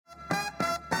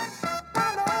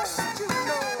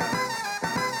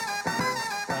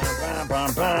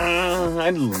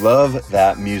I love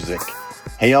that music.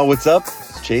 Hey y'all, what's up?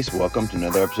 It's Chase. Welcome to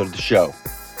another episode of the show.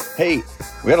 Hey,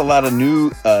 we had a lot of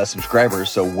new subscribers,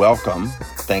 so welcome.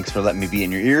 Thanks for letting me be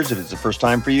in your ears. If it's the first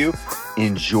time for you,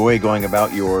 enjoy going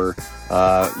about your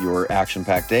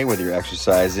action-packed day, whether you're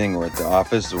exercising or at the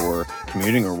office or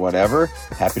commuting or whatever.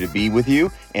 Happy to be with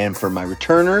you. And for my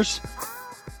returners,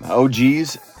 my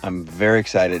OGs, I'm very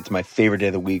excited. It's my favorite day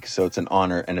of the week, so it's an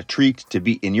honor and a treat to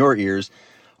be in your ears.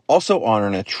 Also honor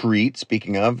and a treat,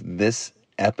 speaking of, this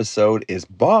episode is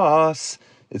Boss.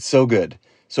 It's so good.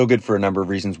 So good for a number of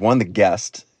reasons. One, the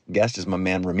guest. Guest is my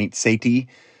man, Ramit Sethi.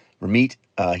 Ramit,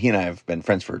 he and I have been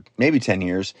friends for maybe 10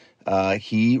 years.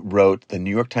 He wrote the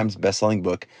New York Times bestselling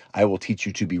book, I Will Teach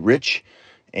You to Be Rich.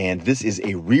 And this is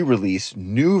a re-release,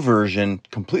 new version,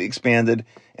 completely expanded,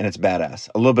 and it's badass.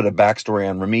 A little bit of backstory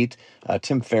on Ramit.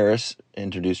 Tim Ferriss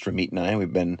introduced Ramit and I.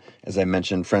 We've been, as I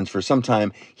mentioned, friends for some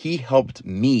time. He helped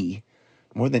me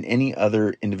more than any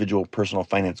other individual personal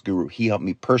finance guru. He helped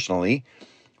me personally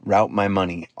route my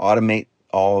money, automate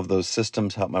all of those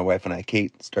systems, help my wife and I,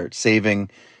 Kate, start saving.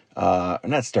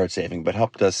 Not start saving, but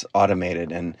helped us automate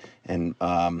it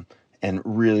and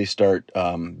really start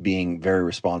being very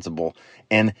responsible.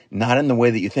 And not in the way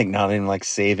that you think, not in like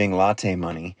saving latte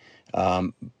money.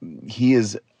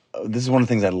 This is one of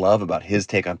the things I love about his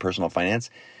take on personal finance.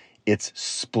 It's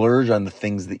splurge on the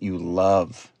things that you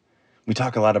love. We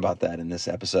talk a lot about that in this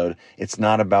episode. It's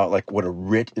not about like what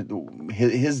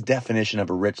his definition of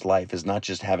a rich life is not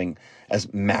just as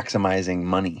maximizing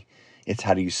money. It's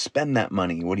how do you spend that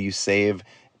money? What do you save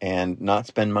and not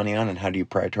spend money on? And how do you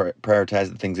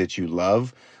prioritize the things that you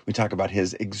love? We talk about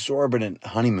his exorbitant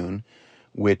honeymoon,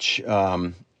 which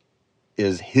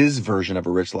is his version of a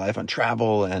rich life on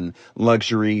travel and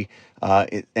luxury.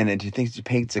 It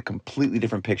paints a completely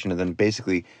different picture than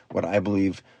basically what I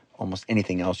believe almost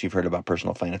anything else you've heard about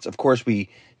personal finance. Of course, we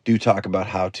do talk about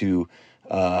how to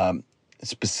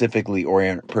specifically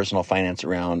orient personal finance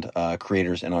around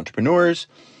creators and entrepreneurs.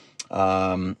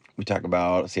 We talk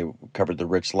about, we covered the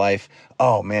rich life.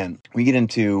 Oh man, we get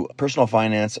into personal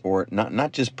finance, or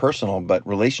not just personal, but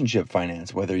relationship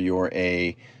finance, whether you're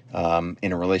in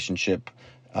a relationship,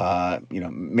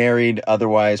 married,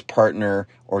 otherwise partner,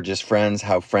 or just friends,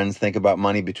 how friends think about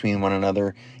money between one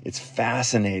another. It's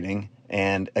fascinating.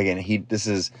 And again, this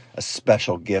is a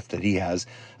special gift that he has.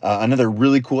 Another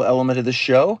really cool element of the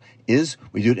show is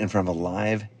we do it in front of a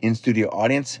live in-studio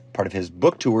audience. Part of his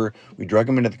book tour, we drug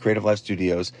him into the Creative Life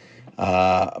Studios.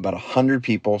 About 100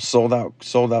 people, sold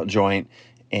out joint,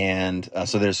 and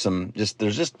so there's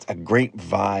just a great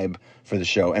vibe for the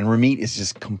show. And Ramit is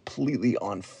just completely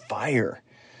on fire.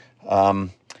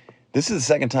 This is the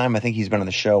second time I think he's been on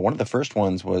the show. One of the first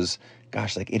ones was,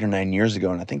 like 8 or 9 years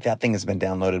ago. And I think that thing has been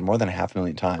downloaded more than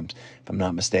 500,000 times, if I'm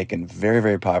not mistaken. Very,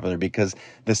 very popular because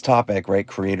this topic, right?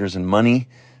 Creators and money,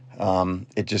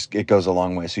 it goes a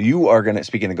long way. So you are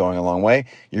speaking of going a long way,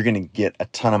 you're going to get a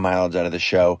ton of mileage out of the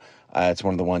show. It's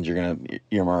one of the ones you're going to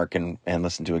earmark and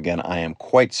listen to again. I am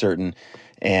quite certain.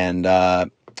 And,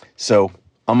 so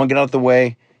I'm going to get out of the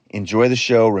way. Enjoy the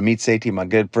show. Ramit Sethi, my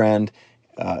good friend,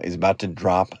 is about to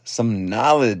drop some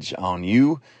knowledge on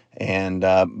you. And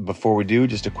before we do,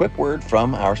 just a quick word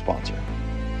from our sponsor.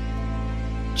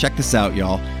 Check this out,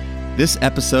 y'all. This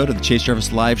episode of the Chase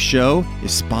Jarvis Live Show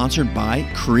is sponsored by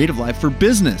Creative Life for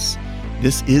Business.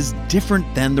 This is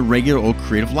different than the regular old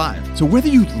Creative Live. So whether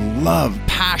you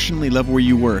passionately love where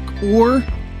you work, or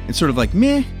it's sort of like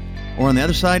meh, or on the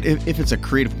other side, if it's a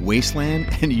creative wasteland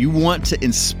and you want to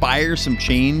inspire some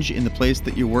change in the place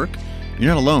that you work,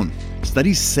 you're not alone.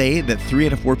 Studies say that 3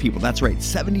 out of 4 people, that's right,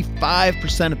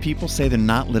 75% of people say they're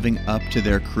not living up to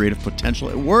their creative potential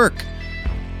at work.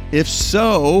 If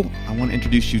so, I want to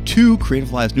introduce you to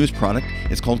Creative Live's newest product.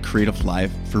 It's called Creative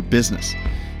Live for Business.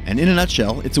 And in a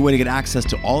nutshell, it's a way to get access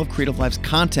to all of Creative Live's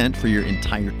content for your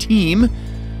entire team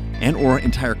and or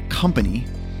entire company,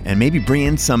 and maybe bring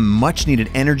in some much needed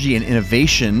energy and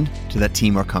innovation to that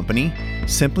team or company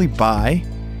simply by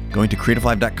going to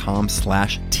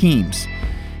creativelive.com/teams.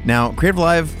 Now, Creative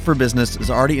Live for Business is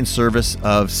already in service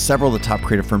of several of the top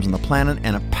creative firms on the planet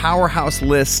and a powerhouse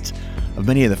list of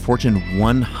many of the Fortune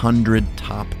 100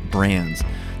 top brands.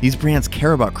 These brands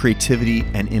care about creativity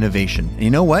and innovation. And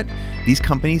you know what? These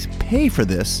companies pay for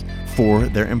this for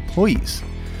their employees.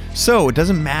 So it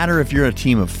doesn't matter if you're a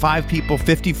team of 5 people,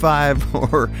 55,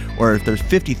 or if there's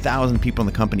 50,000 people in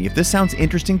the company. If this sounds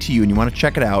interesting to you and you want to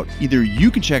check it out, either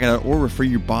you can check it out or refer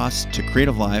your boss to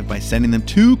Creative Live by sending them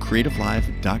to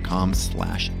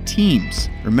creativelive.com/teams.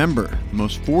 Remember, the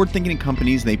most forward-thinking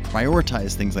companies, they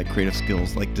prioritize things like creative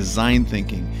skills, like design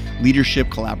thinking, leadership,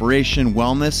 collaboration,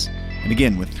 wellness, And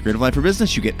again, with Creative Live for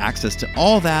Business, you get access to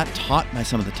all that taught by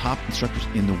some of the top instructors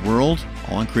in the world,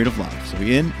 all on Creative Live. So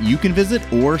again, you can visit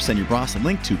or send your boss a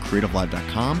link to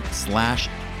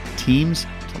creativelive.com/teams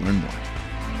to learn more.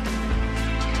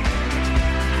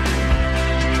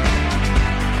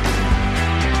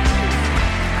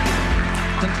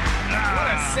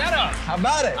 What a setup. How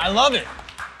about it? I love it.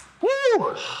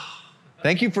 Woo!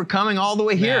 Thank you for coming all the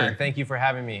way here. Man, thank you for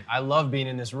having me. I love being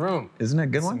in this room. Isn't it a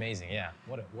good It's one? amazing. Yeah.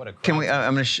 What a Can we?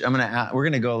 We're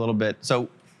gonna go a little bit. So,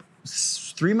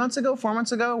 4 months ago,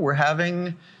 we're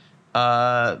having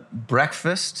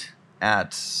breakfast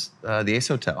at the Ace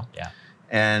Hotel. Yeah.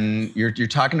 And you're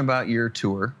talking about your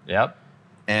tour, Yep.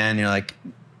 and you're like,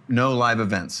 no live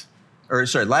events,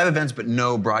 live events but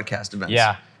no broadcast events.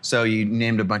 Yeah. So you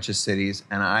named a bunch of cities,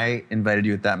 and I invited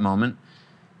you at that moment,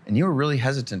 and you were really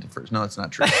hesitant at first. No, it's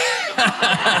not true.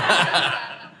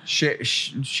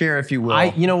 Share if you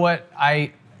will. You know what?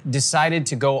 I decided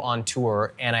to go on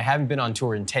tour, and I haven't been on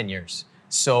tour in 10 years.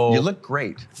 So You look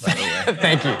great, by the way.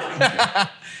 Thank you.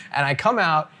 And I come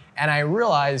out, and I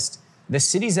realized the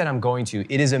cities that I'm going to,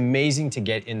 it is amazing to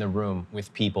get in the room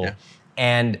with people. Yeah.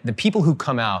 And the people who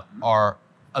come out are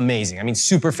amazing. I mean,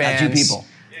 super fans. Not you people.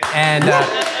 And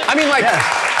I mean, like,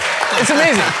 it's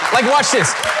amazing. Like, watch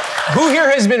this. Who here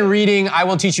has been reading I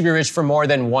Will Teach You to Be Rich for more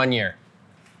than 1 year?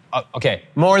 Okay,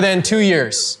 more than 2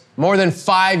 years, more than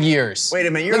 5 years. Wait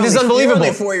a minute, Like, this is unbelievable. You're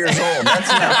only 4 years old. That's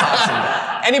not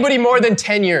possible. Anybody more than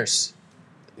 10 years?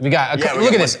 We got. Yeah,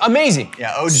 look at this, amazing.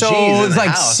 Yeah, OGs So in it's the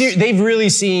like house. they've really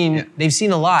seen. They've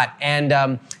seen a lot,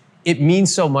 and it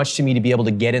means so much to me to be able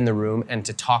to get in the room and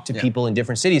to talk to people in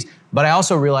different cities. But I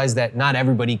also realize that not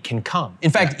everybody can come. In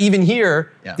fact, even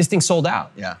here, this thing sold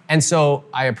out. Yeah. And so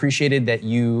I appreciated that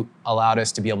you allowed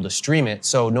us to be able to stream it.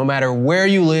 So no matter where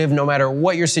you live, no matter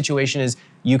what your situation is,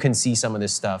 you can see some of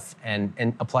this stuff and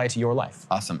apply it to your life.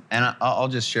 Awesome. And I'll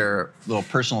just share a little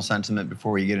personal sentiment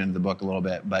before we get into the book a little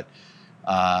bit. But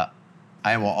I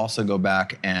will also go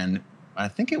back, and I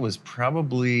think it was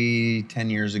probably 10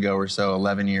 years ago or so,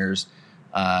 11 years,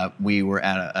 we were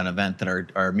at an event that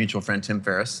our mutual friend, Tim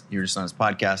Ferriss, you were just on his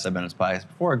podcast, I've been on his podcast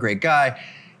before, a great guy.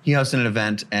 He hosted an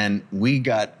event, and we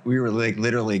were like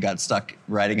literally got stuck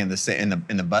riding in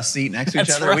the bus seat next to each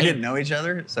That's other. We right. didn't know each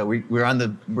other, so we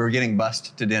were getting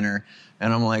bussed to dinner,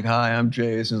 and I'm like, "Hi, I'm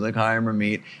Chase," and he's like, "Hi, I'm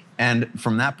Ramit." And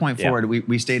from that point forward,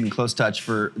 we stayed in close touch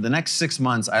for the next 6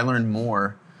 months. I learned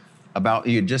more about,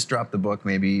 you had just dropped the book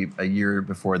maybe a year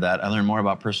before that. I learned more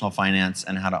about personal finance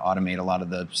and how to automate a lot of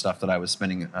the stuff that I was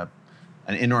spending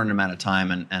an inordinate amount of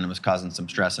time and it was causing some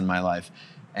stress in my life.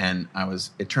 And I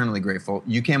was eternally grateful.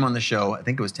 You came on the show, I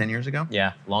think it was 10 years ago?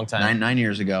 Yeah, long time. Nine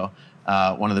years ago.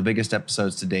 One of the biggest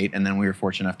episodes to date. And then we were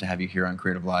fortunate enough to have you here on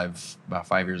Creative Live about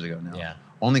 5 years ago now. Yeah.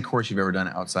 Only course you've ever done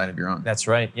outside of your own. That's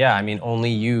right. Yeah, I mean, only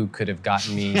you could have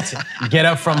gotten me to get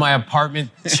up from my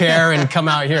apartment chair and come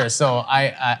out here. So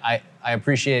I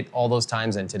appreciate all those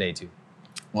times and today too.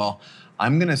 Well,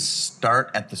 I'm going to start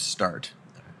at the start,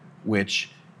 which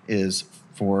is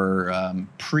for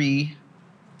the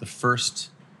first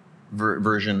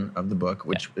version of the book,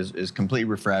 which is completely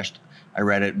refreshed. I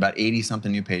read it, about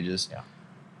 80-something new pages. Yeah.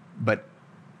 But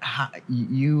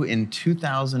you, in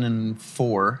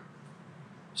 2004,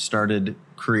 started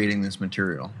creating this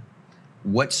material.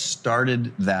 What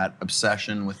started that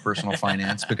obsession with personal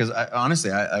finance? Because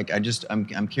honestly,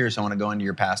 I'm curious. I want to go into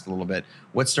your past a little bit.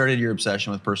 What started your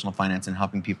obsession with personal finance and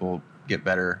helping people get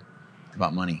better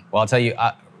about money? Well, I'll tell you,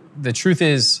 the truth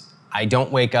is, I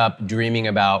don't wake up dreaming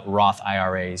about Roth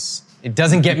IRAs. It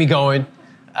doesn't get me going.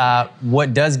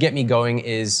 What does get me going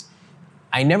is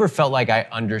I never felt like I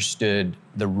understood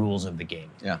the rules of the game.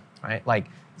 Yeah. Right? Like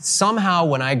somehow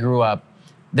when I grew up,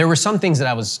 there were some things that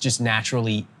I was just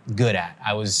naturally good at.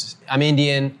 I'm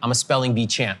Indian, I'm a spelling bee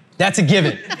champ. That's a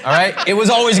given, all right? It was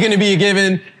always gonna be a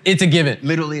given, it's a given.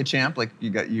 Literally a champ, like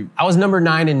I was number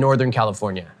 9 in Northern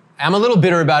California. I'm a little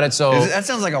bitter about it, so. That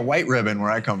sounds like a white ribbon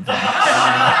where I come from.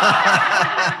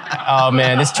 Oh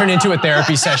man, this turned into a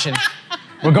therapy session.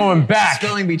 We're going back.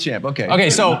 Spelling bee champ, okay. Okay,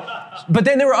 so, but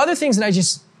then there were other things that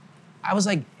I was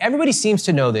like, everybody seems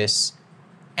to know this,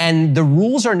 and the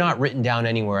rules are not written down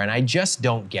anywhere, and I just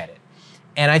don't get it.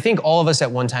 And I think all of us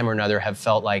at one time or another have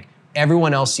felt like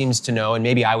everyone else seems to know, and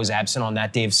maybe I was absent on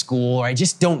that day of school, or I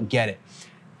just don't get it.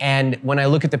 And when I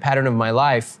look at the pattern of my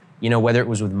life, whether it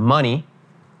was with money,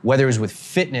 whether it was with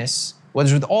fitness, whether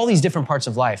it was with all these different parts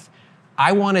of life,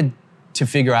 I wanted to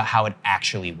figure out how it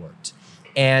actually worked.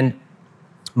 And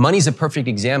money's a perfect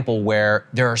example where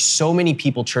there are so many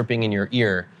people chirping in your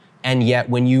ear, and yet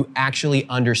when you actually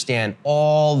understand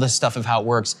all the stuff of how it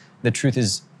works, the truth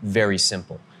is very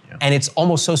simple. Yeah. And it's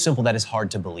almost so simple that it's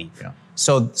hard to believe. Yeah.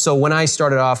 So when I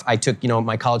started off, I took,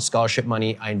 my college scholarship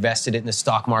money, I invested it in the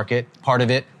stock market, part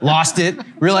of it, lost it,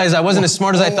 realized I wasn't as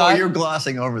smart as I thought. You're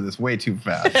glossing over this way too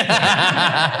fast.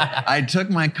 I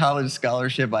took my college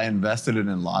scholarship, I invested it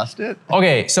and lost it.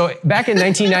 Okay, so back in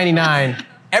 1999,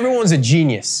 everyone's a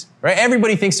genius, right?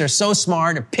 Everybody thinks they're so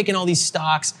smart, they're picking all these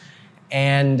stocks.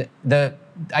 And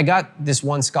I got this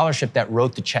one scholarship that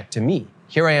wrote the check to me.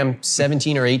 Here I am,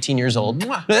 17 or 18 years old.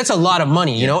 No, that's a lot of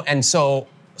money, you know? And so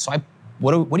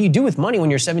what do you do with money when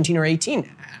you're 17 or 18?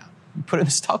 You put it in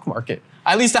the stock market.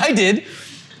 At least I did.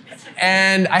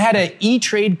 And I had an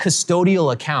E-Trade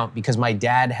custodial account because my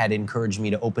dad had encouraged me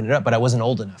to open it up, but I wasn't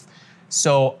old enough.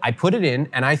 So I put it in,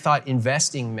 and I thought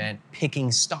investing meant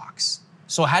picking stocks.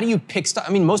 So how do you pick stock?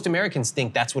 I mean, most Americans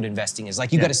think that's what investing is.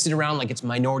 Like, you got to sit around like it's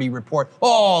Minority Report.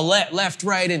 Oh, left,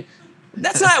 right, and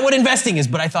that's not what investing is,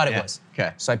 but I thought it was.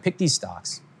 Okay. So I picked these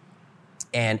stocks,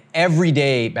 and every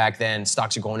day back then,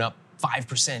 stocks are going up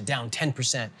 5%, down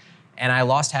 10%, and I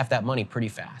lost half that money pretty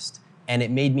fast. And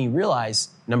it made me realize,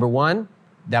 number one,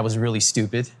 that was really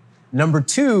stupid. Number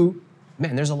two,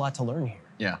 man, there's a lot to learn here.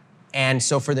 Yeah. And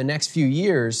so for the next few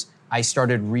years, I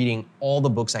started reading all the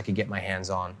books I could get my hands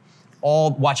on,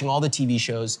 watching all the TV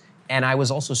shows, and I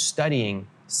was also studying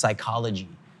psychology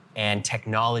and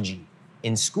technology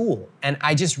in school. And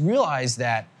I just realized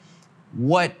that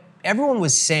what everyone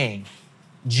was saying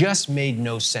just made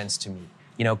no sense to me.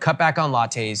 Cut back on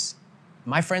lattes.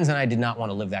 My friends and I did not want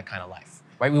to live that kind of life,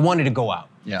 right? We wanted to go out.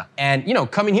 Yeah. And,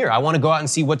 coming here, I want to go out and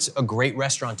see what's a great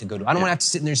restaurant to go to. I don't want to have to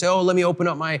sit in there and say, let me open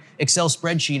up my Excel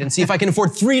spreadsheet and see if I can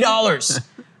afford $3.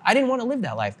 I didn't want to live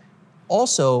that life.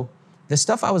 Also, the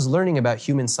stuff I was learning about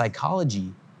human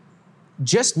psychology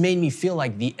just made me feel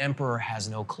like the emperor has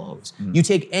no clothes. You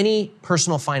take any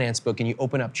personal finance book and you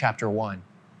open up chapter 1,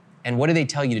 and what do they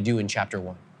tell you to do in chapter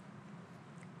 1?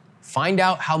 Find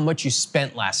out how much you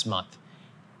spent last month.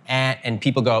 And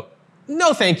people go,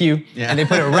 no, thank you. Yeah. And they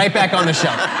put it right back on the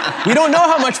shelf. We don't know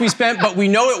how much we spent, but we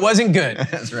know it wasn't good.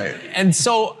 That's right. And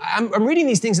so I'm reading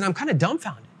these things and I'm kind of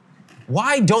dumbfounded.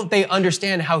 Why don't they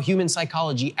understand how human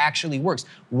psychology actually works?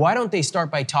 Why don't they start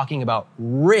by talking about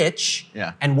rich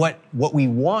and what we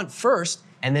want first,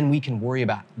 and then we can worry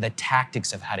about the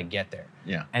tactics of how to get there.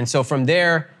 Yeah. And so from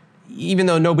there, even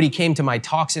though nobody came to my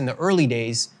talks in the early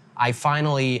days, I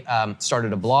finally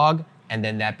started a blog, and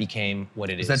then that became what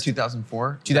it is. Was that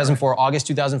 2004? 2004, August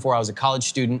 2004, I was a college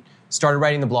student, started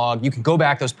writing the blog. You can go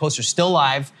back, those posts are still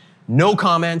live, no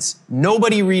comments,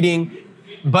 nobody reading.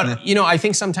 But, I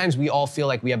think sometimes we all feel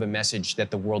like we have a message that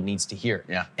the world needs to hear.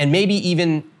 Yeah. And maybe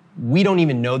even, we don't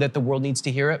even know that the world needs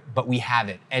to hear it, but we have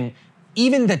it. And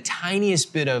even the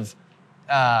tiniest bit of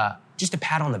just a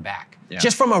pat on the back,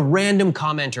 just from a random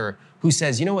commenter who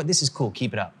says, you know what, this is cool,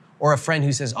 keep it up. Or a friend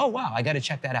who says, oh, wow, I got to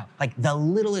check that out. Like, the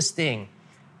littlest thing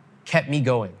kept me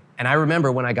going. And I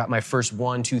remember when I got my first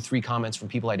 1, 2, 3 comments from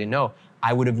people I didn't know,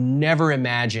 I would have never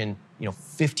imagined,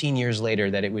 15 years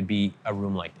later that it would be a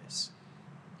room like this.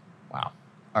 Wow.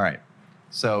 All right.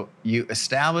 So you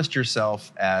established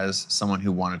yourself as someone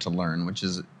who wanted to learn, which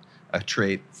is a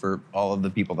trait for all of the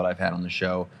people that I've had on the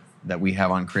show that we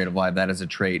have on Creative Live. That is a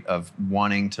trait of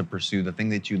wanting to pursue the thing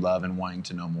that you love and wanting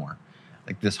to know more.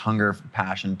 Like this hunger,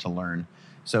 passion to learn.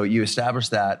 So you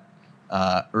established that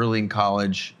early in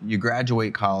college. You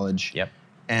graduate college. Yep.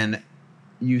 And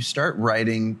you start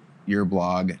writing your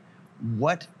blog.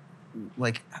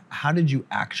 How did you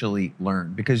actually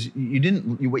learn? Because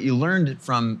what you learned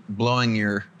from blowing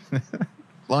your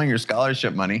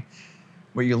scholarship money,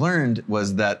 what you learned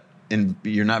was that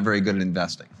you're not very good at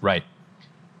investing. Right.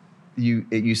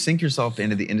 You sink yourself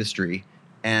into the industry,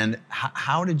 and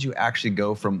how did you actually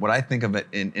go from what I think of it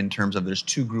in terms of there's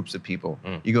 2 groups of people.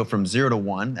 You go from 0 to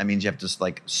 1. That means you have to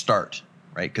start,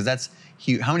 right? Because that's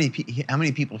huge. How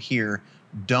many people here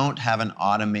don't have an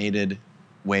automated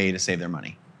way to save their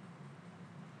money?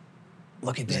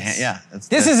 Look at this. Yeah.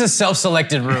 This is a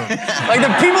self-selected room. Like,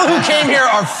 the people who came here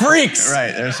are freaks.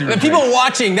 Right. They're super The people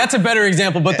watching, that's a better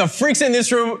example. But the freaks in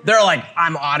this room, they're like,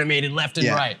 I'm automated left and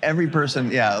right. Every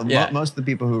person, most of the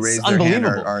people who raise their hand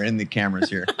are in the cameras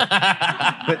here.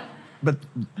 but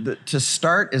to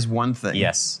start is one thing.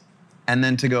 Yes. And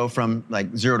then to go from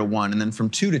 0 to 1, and then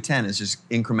from 2 to 10 is just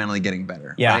incrementally getting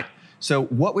better. Yeah. Right? So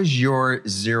what was your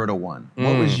 0 to 1?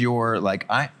 What was your,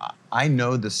 I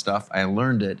know this stuff, I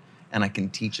learned it, and I can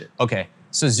teach it. Okay,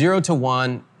 so 0 to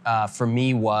 1 for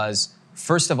me was,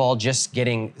 first of all, just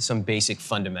getting some basic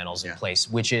fundamentals in place,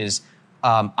 which is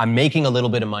I'm making a little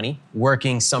bit of money,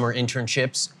 working summer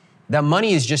internships. That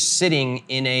money is just sitting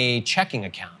in a checking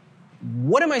account.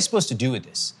 What am I supposed to do with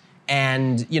this?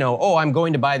 and oh, I'm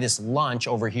going to buy this lunch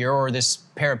over here or this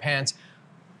pair of pants.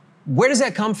 Where does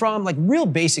that come from? Like real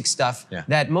basic stuff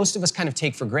that most of us kind of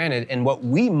take for granted. And what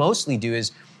we mostly do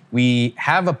is we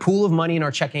have a pool of money in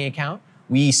our checking account.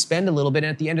 We spend a little bit,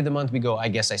 and at the end of the month, we go, I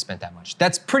guess I spent that much.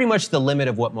 That's pretty much the limit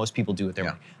of what most people do with their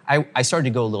money. I started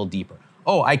to go a little deeper.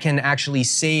 Oh, I can actually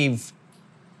save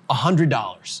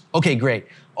 $100. Okay, great.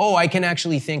 Oh, I can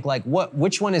actually think like,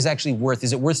 which one is actually worth?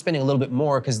 Is it worth spending a little bit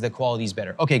more because the quality is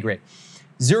better? Okay, great.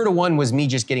 0 to 1 was me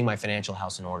just getting my financial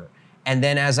house in order. And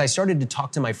then as I started to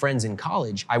talk to my friends in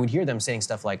college, I would hear them saying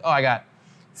stuff like, oh, I got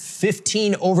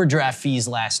 15 overdraft fees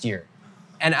last year.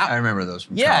 And I remember those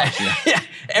from college. Yeah.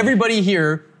 Everybody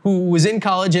here who was in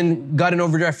college and got an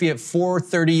overdraft fee at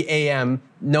 4:30 a.m.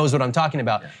 knows what I'm talking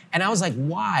about. Yeah. And I was like,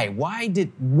 why?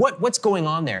 What's going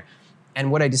on there?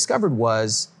 And what I discovered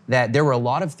was that there were a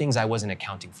lot of things I wasn't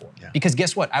accounting for. Yeah. Because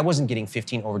guess what? I wasn't getting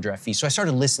 15 overdraft fees. So I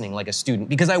started listening like a student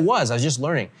because I was just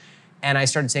learning. And I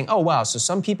started saying, oh, wow, so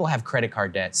some people have credit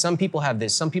card debt. Some people have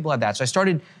this, some people have that. So I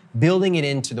started building it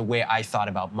into the way I thought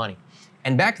about money.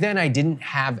 And back then I didn't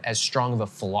have as strong of a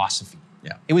philosophy.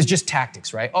 Yeah. It was just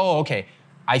tactics, right? Oh, okay.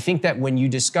 I think that when you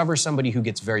discover somebody who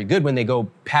gets very good, when they go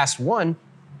past 1,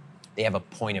 they have a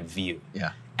point of view.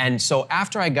 Yeah. And so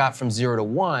after I got from 0 to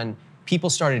 1, people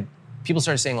started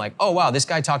saying like, oh, wow, this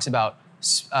guy talks about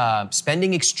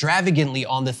spending extravagantly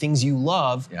on the things you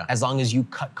love as long as you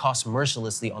cut costs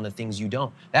mercilessly on the things you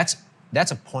don't. That's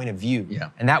a point of view. Yeah.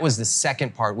 And that was the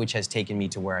second part, which has taken me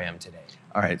to where I am today.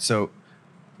 All right, so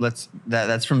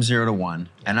that's from 0 to 1.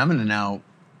 And I'm gonna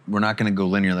we're not gonna go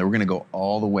linearly, we're gonna go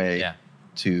all the way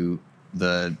to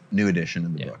the new edition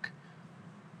of the book.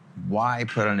 Why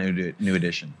put on a new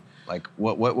edition? Like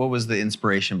what was the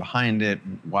inspiration behind it?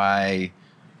 Why?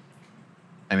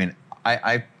 I mean,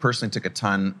 I personally took a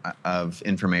ton of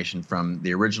information from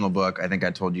the original book. I think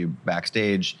I told you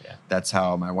backstage. Yeah. That's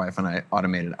how my wife and I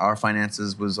automated our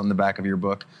finances, was on the back of your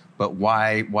book. But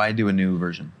why do a new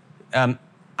version? I'm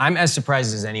as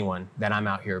surprised as anyone that I'm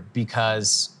out here,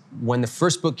 because when the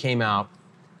first book came out,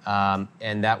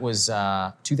 and that was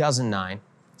 2009,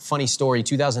 funny story,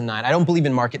 2009. I don't believe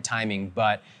in market timing,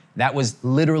 but that was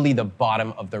literally the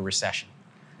bottom of the recession.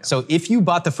 So if you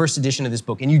bought the first edition of this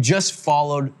book and you just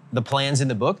followed the plans in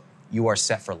the book, you are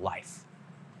set for life.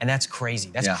 And that's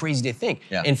crazy. That's crazy to think.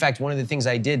 Yeah. In fact, one of the things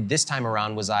I did this time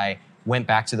around was I went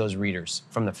back to those readers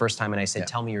from the first time and I said,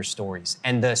 tell me your stories.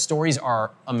 And the stories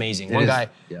are amazing. One guy,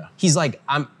 he's like,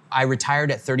 I retired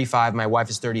at 35, my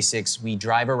wife is 36, we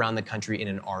drive around the country in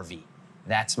an RV.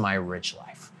 That's my rich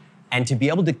life. And to be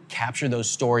able to capture those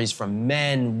stories from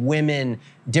men, women,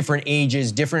 different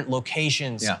ages, different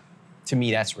locations, to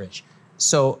me, that's rich.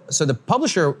 So the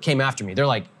publisher came after me. They're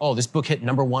like, oh, this book hit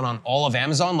 #1 on all of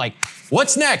Amazon. Like,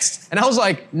 what's next? And I was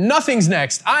like, nothing's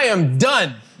next. I am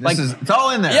done. It's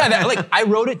all in there. Yeah, I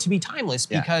wrote it to be timeless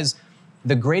because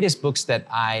the greatest books that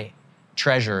I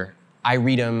treasure, I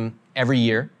read them every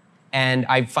year and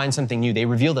I find something new. They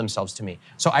reveal themselves to me.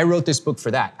 So I wrote this book for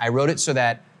that. I wrote it so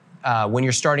that when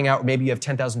you're starting out, maybe you have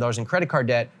 $10,000 in credit card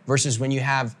debt versus when you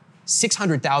have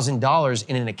 $600,000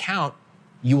 in an account,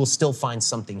 you will still find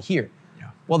something here.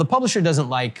 Yeah. Well, the publisher doesn't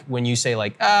like when you say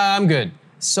like, I'm good.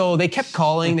 So they kept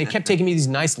calling, they kept taking me these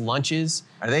nice lunches.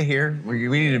 Are they here? We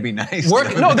need to be nice.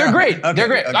 No, they're great. Okay, they're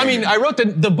great. Okay, I mean, I wrote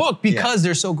the book because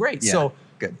they're so great. Yeah, so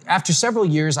good. After several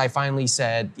years, I finally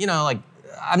said,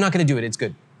 I'm not gonna do it, it's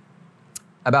good.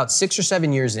 About 6 or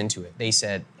 7 years into it, they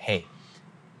said, hey,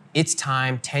 it's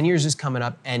time, 10 years is coming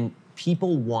up and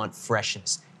people want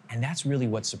freshness. And that's really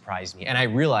what surprised me. And I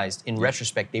realized in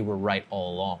retrospect, they were right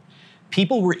all along.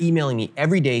 People were emailing me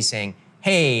every day saying,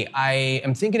 hey, I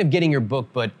am thinking of getting your book,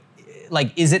 but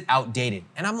is it outdated?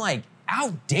 And I'm like,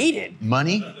 outdated?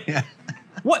 Money? Yeah.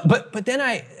 What? But then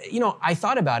I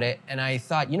thought about it and I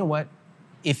thought, you know what?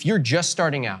 If you're just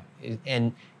starting out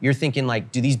and you're thinking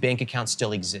do these bank accounts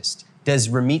still exist? Does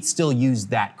Ramit still use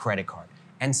that credit card?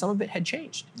 And some of it had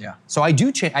changed. Yeah. So I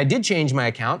did change my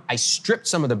account. I stripped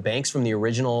some of the banks from the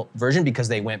original version because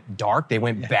they went dark, they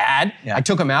went bad. Yeah. I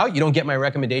took them out. You don't get my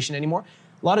recommendation anymore.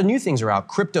 A lot of new things are out.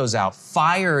 Crypto's out.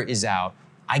 Fire is out.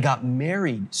 I got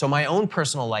married. So my own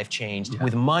personal life changed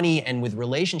with money and with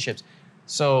relationships.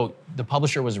 So the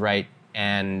publisher was right,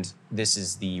 and this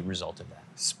is the result of that.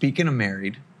 Speaking of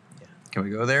married, can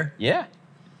we go there? Yeah.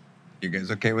 You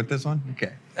guys okay with this one?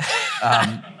 Okay.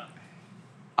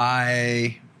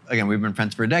 Again, we've been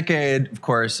friends for a decade. Of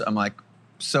course, I'm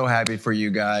so happy for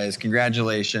you guys.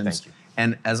 Congratulations. Thank you.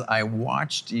 And as I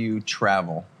watched you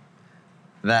travel,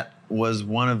 that was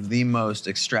one of the most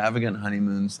extravagant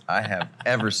honeymoons I have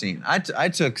ever seen. I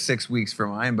took 6 weeks for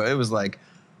mine, but it was like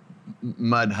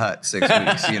mud hut 6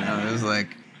 weeks, It was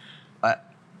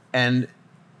And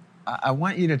I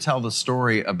want you to tell the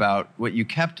story about what you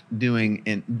kept doing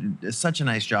in such a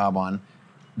nice job on,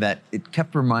 that it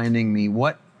kept reminding me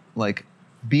what like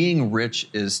being rich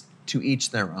is to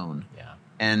each their own. Yeah.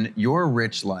 And your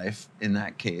rich life in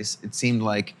that case, it seemed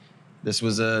like this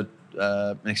was an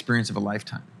experience of a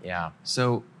lifetime. Yeah.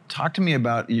 So talk to me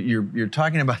about, you're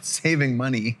talking about saving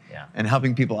money and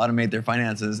helping people automate their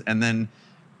finances. And then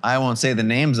I won't say the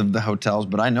names of the hotels,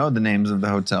 but I know the names of the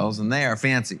hotels and they are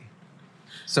fancy.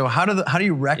 So how do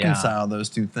you reconcile those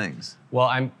two things?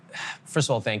 Well, first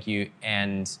of all, thank you.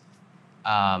 And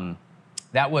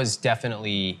that was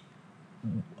definitely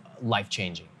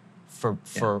life-changing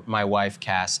for my wife,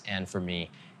 Cass, and for me.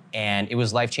 And it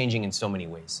was life-changing in so many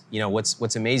ways. You know,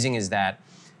 what's amazing is that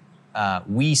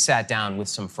we sat down with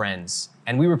some friends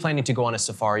and we were planning to go on a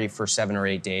safari for 7 or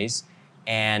 8 days.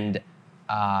 And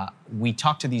we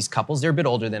talked to these couples, they're a bit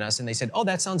older than us, and they said, oh,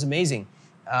 that sounds amazing.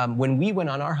 When we went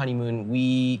on our honeymoon,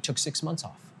 we took 6 months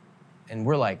off. And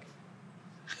we're like,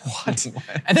 what?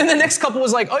 And then the next couple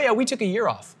was like, oh yeah, we took a year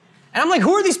off. And I'm like,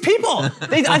 who are these people?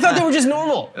 I thought they were just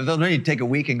normal. They'll know you take a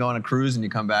week and go on a cruise and you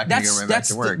come back and you go right back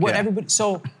to work. What everybody,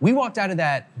 so we walked out of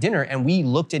that dinner and we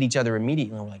looked at each other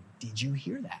immediately and we're like, did you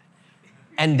hear that?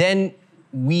 And then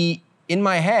in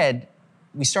my head,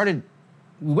 we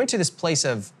went to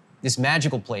this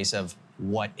magical place of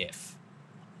what if?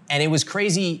 And it was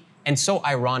crazy and so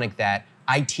ironic that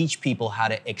I teach people how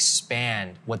to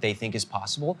expand what they think is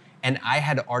possible. And I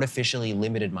had artificially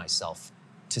limited myself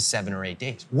to 7 or 8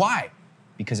 days. Why?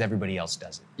 Because everybody else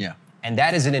does it. Yeah. And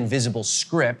that is an invisible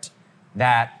script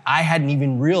that I hadn't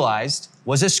even realized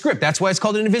was a script. That's why it's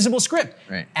called an invisible script.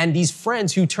 Right. And these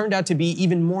friends who turned out to be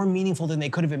even more meaningful than they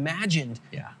could have imagined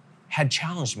had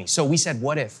challenged me. So we said,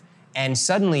 what if? And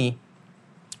suddenly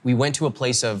we went to a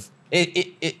place of,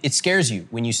 it scares you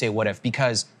when you say what if,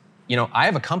 because you know, I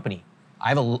have a company. I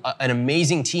have an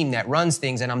amazing team that runs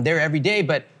things and I'm there every day,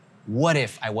 but what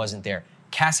if I wasn't there?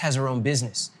 Cass has her own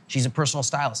business. She's a personal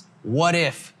stylist. What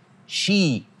if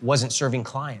she wasn't serving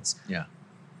clients? Yeah.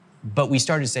 But we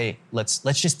started to say, let's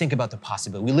just think about the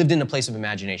possibility. We lived in a place of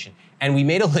imagination and we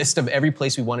made a list of every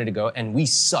place we wanted to go and we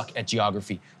suck at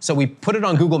geography. So we put it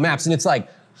on Google Maps and it's like,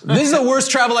 this is the worst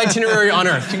travel itinerary on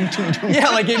earth. Yeah,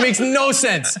 like it makes no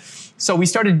sense. So we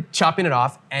started chopping it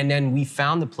off and then we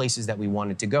found the places that we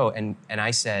wanted to go. And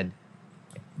I said,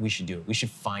 we should do it. We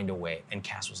should find a way. And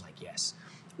Cass was like, yes.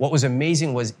 What was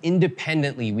amazing was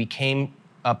independently, we came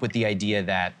up with the idea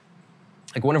that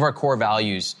like one of our core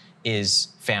values is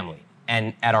family.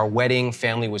 And at our wedding,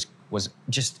 family was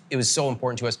just, it was so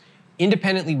important to us.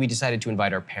 Independently, we decided to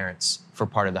invite our parents for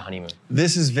part of the honeymoon.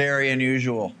 This is very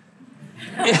unusual.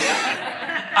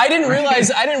 I didn't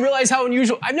realize how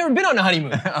unusual. I've never been on a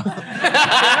honeymoon.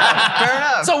 Fair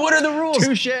enough. So what are the rules?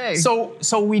 Touche.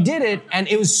 So we did it, and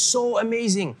it was so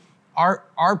amazing. Our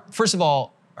first of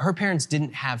all, her parents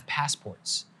didn't have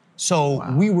passports, so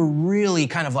we were really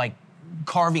kind of like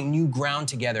carving new ground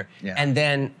together.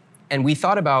 Yeah. And we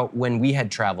thought about when we had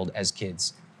traveled as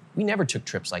kids. We never took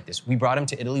trips like this. We brought them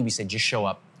to Italy. We said, just show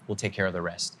up. We'll take care of the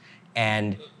rest.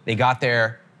 And they got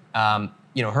there.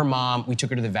 You know, her mom, we took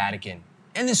her to the Vatican.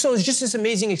 And so it was just this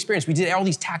amazing experience. We did all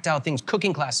these tactile things,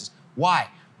 cooking classes. Why?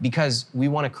 Because we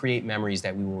want to create memories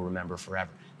that we will remember forever.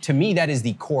 To me, that is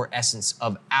the core essence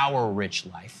of our rich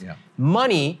life. Yeah.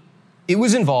 Money, it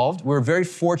was involved. We're very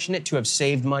fortunate to have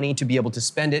saved money to be able to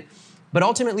spend it. But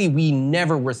ultimately, we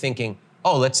never were thinking,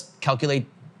 oh, let's calculate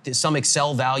some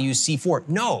Excel value, C4.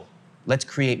 No, let's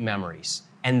create memories.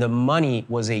 And the money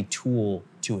was a tool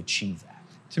to achieve that.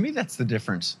 To me, that's the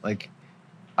difference. Like,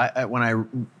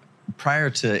 prior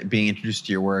to being introduced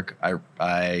to your work,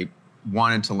 I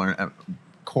wanted to learn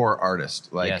core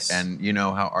artist, like, yes. And you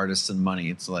know how artists and money,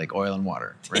 it's like oil and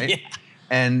water, right?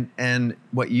 Yeah. And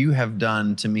what you have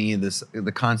done to me,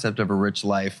 the concept of a rich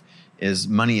life is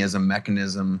money as a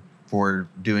mechanism for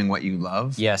doing what you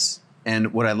love. Yes.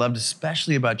 And what I loved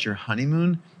especially about your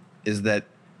honeymoon is that,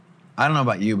 I don't know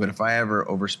about you, but if I ever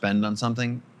overspend on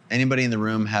something, anybody in the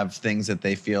room have things that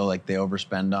they feel like they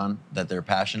overspend on, that they're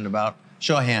passionate about?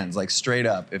 Show of hands, like straight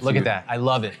up. Look at that, I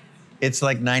love it. It's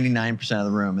like 99% of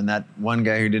the room. And that one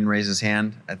guy who didn't raise his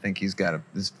hand, I think he's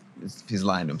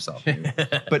lying to himself.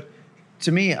 But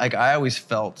to me, like, I always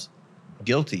felt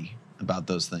guilty about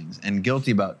those things and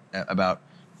guilty about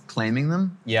claiming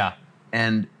them. Yeah.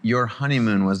 And your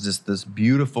honeymoon was just this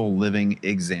beautiful living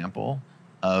example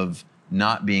of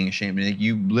not being ashamed. And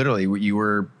you literally, you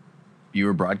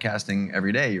were broadcasting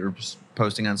every day. You were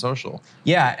posting on social.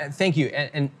 Yeah, thank you.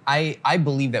 And I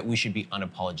believe that we should be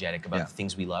unapologetic about the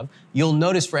things we love. You'll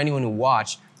notice for anyone who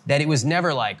watched that it was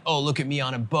never like, oh, look at me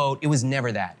on a boat. It was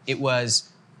never that. It was,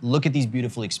 look at these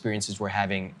beautiful experiences we're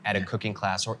having at a cooking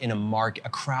class or in a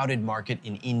crowded market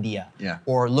in India. Yeah.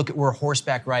 Or look at we're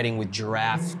horseback riding with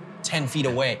giraffe 10 feet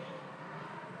away.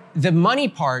 The money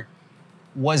part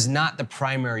was not the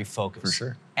primary focus. For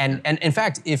sure. And in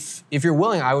fact, if you're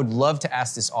willing, I would love to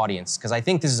ask this audience, because I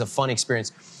think this is a fun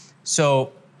experience.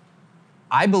 So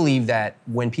I believe that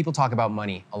when people talk about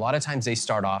money, a lot of times they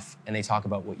start off and they talk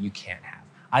about what you can't have.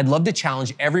 I'd love to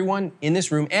challenge everyone in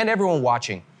this room and everyone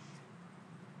watching.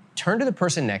 Turn to the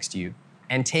person next to you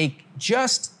and take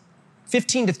just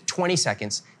 15 to 20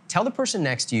 seconds. Tell the person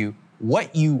next to you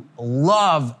what you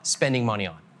love spending money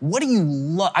on. What do you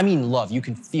love? I mean, love, you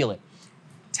can feel it.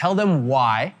 Tell them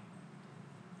why.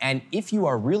 And if you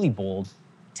are really bold,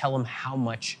 tell them how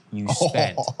much you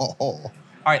spent. All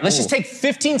right, let's just take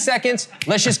 15 seconds.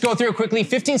 Let's just go through it quickly.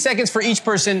 15 seconds for each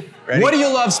person. Ready? What do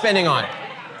you love spending on?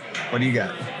 What do you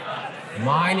got?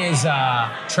 Mine is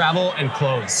travel and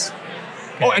clothes.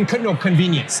 Okay. Oh, and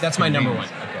convenience. That's my number one.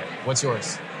 Okay, what's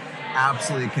yours?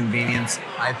 Absolutely convenience.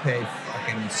 I pay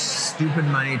fucking stupid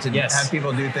money to have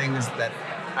people do things that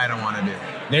I don't want to do.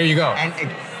 There you go. And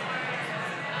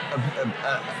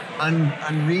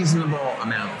unreasonable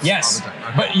amounts yes. all the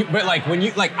time. Okay. But like when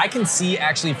you I can see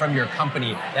actually from your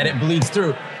company that it bleeds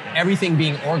through everything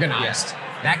being organized. Yes.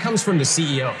 That comes from the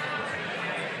CEO.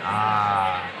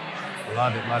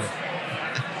 Love it, love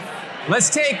it. Let's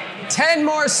take 10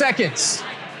 more seconds.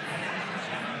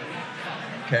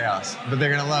 Chaos, but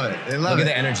they're gonna love it. They love Look it.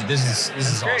 at the energy. This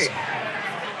is great. awesome.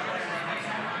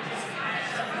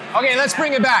 Okay, let's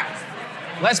bring it back.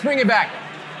 Let's bring it back.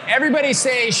 Everybody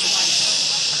say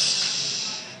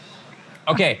shh.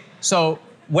 Okay, so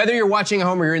whether you're watching at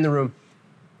home or you're in the room,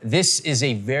 this is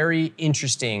a very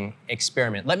interesting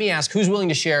experiment. Let me ask, who's willing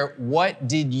to share, what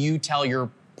did you tell your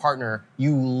partner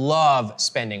you love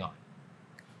spending on?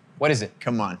 What is it?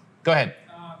 Come on. Go ahead.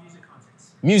 Music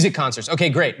concerts. Music concerts. Okay,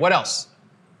 great. What else?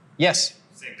 Yes?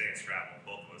 Same thing as travel.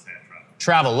 Both of us had travel.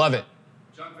 Travel, love it.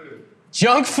 Junk food.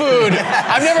 Junk food.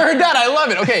 I've never heard that. I love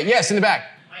it. Okay, yes, in the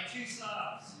back. My two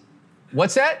sobs.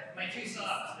 What's that? My two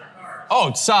sobs. They're cars.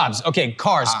 Oh, sobs. Okay,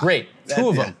 cars. Great. Two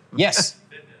of them. Yes.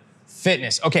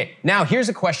 Fitness. Okay, now here's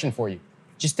a question for you.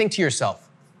 Just think to yourself,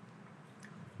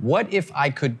 what if I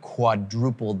could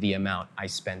quadruple the amount I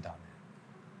spent on that?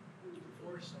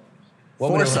 4 sobs.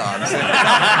 What would it- sobs.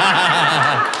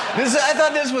 I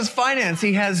thought this was finance.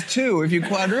 He has 2. If you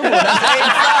quadruple, that's 8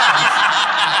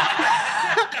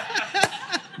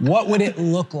 sobs. What would it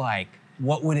look like?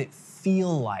 What would it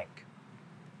feel like?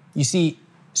 You see,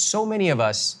 so many of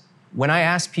us, when I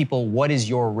ask people, what is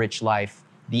your rich life?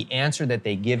 The answer that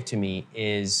they give to me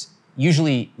is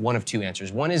usually one of 2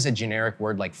 answers. One is a generic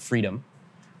word like freedom,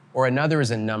 or another is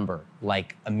a number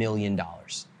like $1 million.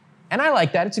 And I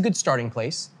like that. It's a good starting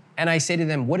place. And I say to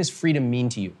them, what does freedom mean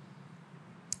to you?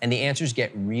 And the answers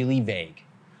get really vague.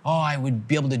 Oh, I would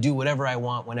be able to do whatever I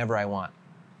want, whenever I want.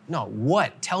 No,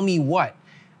 what? Tell me what?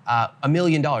 $1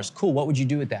 million. Cool, what would you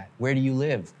do with that? Where do you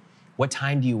live? What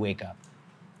time do you wake up?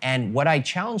 And what I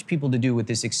challenge people to do with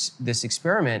this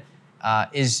experiment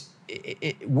is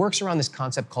it works around this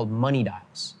concept called money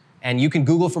dials. And you can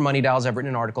Google for money dials. I've written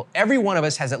an article. Every one of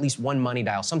us has at least one money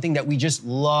dial, something that we just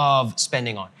love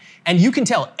spending on. And you can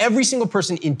tell every single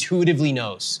person intuitively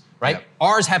knows, right? Yep.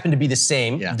 Ours happen to be the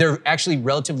same. Yeah. They're actually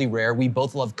relatively rare. We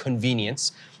both love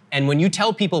convenience. And when you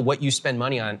tell people what you spend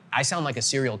money on, I sound like a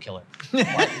serial killer.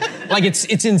 Like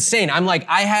it's insane. I'm like,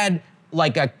 I had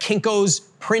like a Kinko's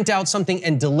print out something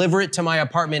and deliver it to my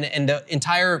apartment, and the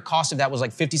entire cost of that was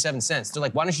like 57 cents. They're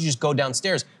like, why don't you just go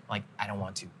downstairs? I'm like, I don't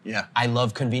want to. Yeah. I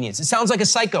love convenience. It sounds like a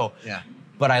psycho, Yeah.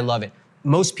 but I love it.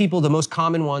 Most people, the most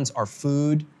common ones are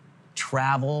food,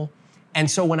 travel. And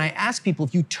so when I ask people,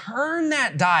 if you turn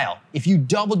that dial, if you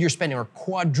doubled your spending or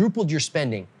quadrupled your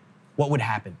spending, what would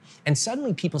happen? And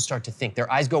suddenly people start to think,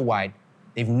 their eyes go wide.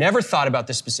 They've never thought about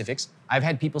the specifics. I've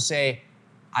had people say,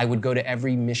 I would go to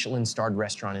every Michelin-starred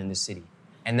restaurant in the city.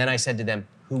 And then I said to them,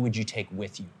 who would you take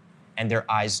with you? And their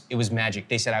eyes, it was magic.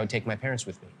 They said, I would take my parents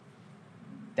with me.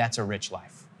 That's a rich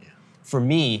life. Yeah. For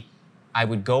me, I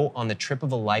would go on the trip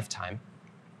of a lifetime.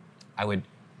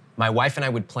 My wife and I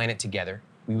would plan it together.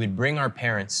 We would bring our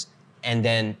parents, and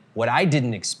then what I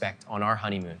didn't expect on our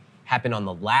honeymoon happened on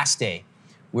the last day.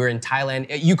 We're in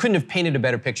Thailand. You couldn't have painted a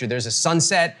better picture. There's a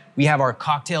sunset. We have our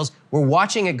cocktails. We're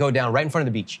watching it go down right in front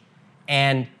of the beach.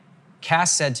 And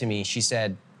Cass said to me, she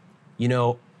said, you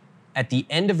know, at the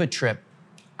end of a trip,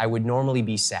 I would normally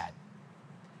be sad.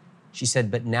 She said,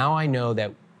 but now I know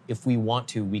that if we want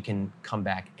to, we can come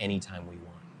back anytime we want.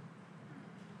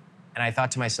 And I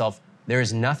thought to myself, there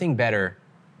is nothing better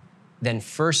than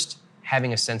first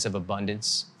having a sense of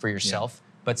abundance for yourself,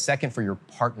 but second for your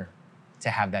partner. to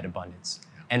have that abundance.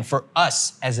 And for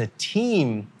us as a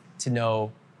team to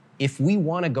know if we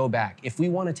want to go back, if we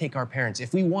want to take our parents,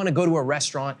 if we want to go to a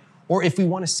restaurant, or if we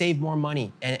want to save more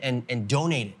money and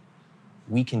donate it,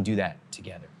 we can do that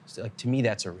together. So like, to me,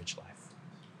 that's a rich life.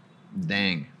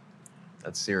 Dang,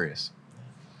 that's serious.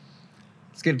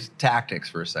 Let's get to tactics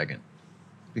for a second,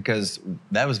 because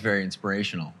that was very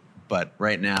inspirational. But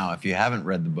right now, if you haven't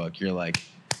read the book, you're like,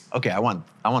 okay, I want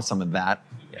some of that.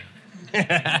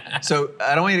 So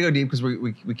I don't want you to go deep because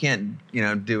we can't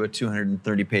do a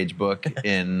 230-page book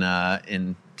in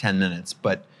 10 minutes.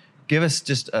 But give us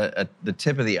just the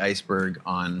tip of the iceberg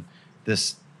on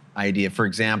this idea. For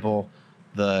example,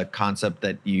 the concept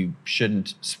that you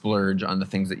shouldn't splurge on the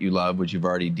things that you love, which you've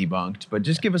already debunked. But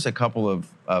just give us a couple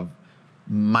of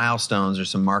milestones or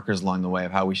some markers along the way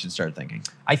of how we should start thinking.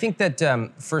 I think that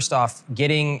first off,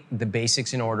 getting the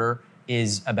basics in order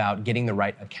is about getting the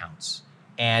right accounts.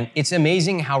 And it's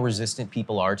amazing how resistant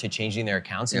people are to changing their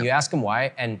accounts. And you ask them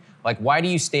why, and like, why do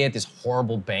you stay at this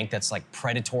horrible bank that's like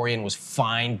predatory and was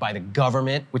fined by the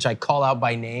government, which I call out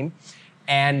by name?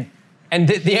 And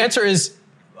the answer is,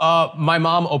 my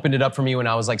mom opened it up for me when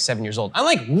I was like 7 years old. I'm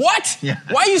like, what? Yeah.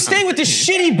 Why are you staying with this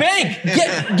shitty bank?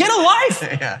 Get a life.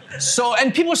 Yeah. So,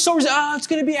 and people are so, it's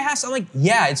gonna be a hassle. I'm like,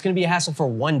 yeah, it's gonna be a hassle for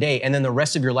one day, and then the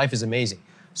rest of your life is amazing.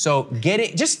 So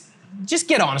just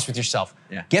get honest with yourself.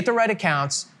 Yeah. Get the right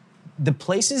accounts. The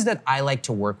places that I like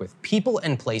to work with, people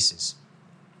and places.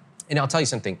 And I'll tell you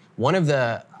something.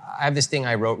 I have this thing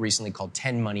I wrote recently called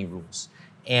 10 Money Rules.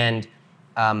 And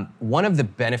one of the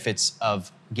benefits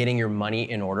of getting your money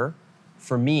in order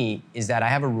for me is that I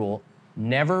have a rule: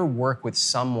 never work with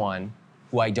someone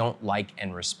who I don't like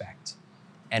and respect.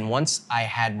 And once I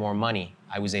had more money,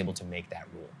 I was able to make that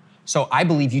rule. So I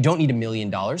believe you don't need $1 million.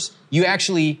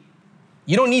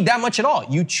 You don't need that much at all.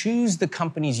 You choose the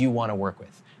companies you want to work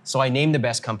with. So I name the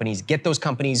best companies, get those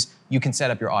companies, you can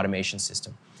set up your automation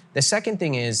system. The second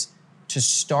thing is to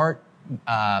start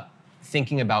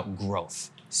thinking about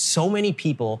growth. So many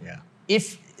people,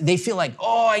 if they feel like,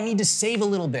 oh, I need to save a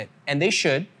little bit, and they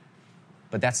should,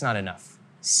 but that's not enough.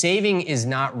 Saving is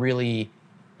not really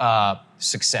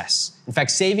success. In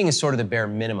fact, saving is sort of the bare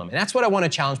minimum. And that's what I want to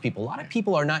challenge people. A lot of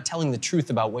people are not telling the truth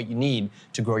about what you need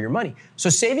to grow your money. So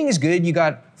saving is good. You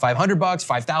got $500,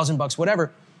 $5,000,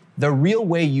 whatever. The real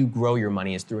way you grow your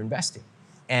money is through investing.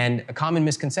 And a common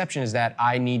misconception is that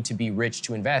I need to be rich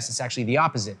to invest. It's actually the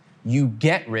opposite. You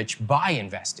get rich by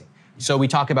investing. So we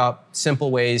talk about simple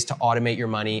ways to automate your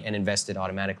money and invest it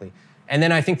automatically. And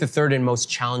then I think the third and most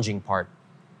challenging part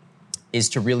is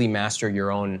to really master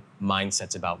your own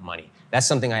mindsets about money. That's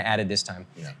something I added this time.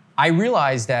 Yeah. I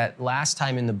realized that last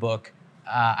time in the book,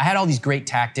 I had all these great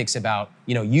tactics about,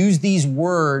 use these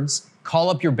words, call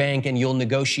up your bank and you'll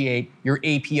negotiate your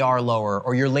APR lower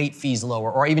or your late fees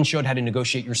lower, or I even showed how to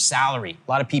negotiate your salary.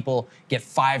 A lot of people get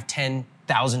 $5,000,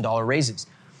 $10,000 raises.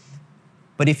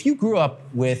 But if you grew up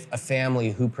with a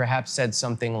family who perhaps said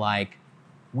something like,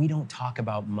 we don't talk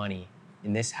about money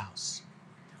in this house,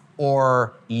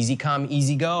 or easy come,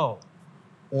 easy go,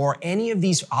 or any of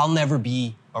these, I'll never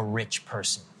be a rich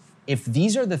person. If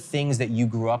these are the things that you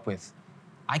grew up with,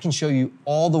 I can show you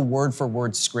all the word for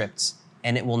word scripts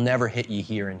and it will never hit you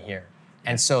here and here.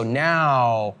 And so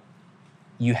now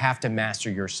you have to master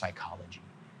your psychology.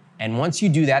 And once you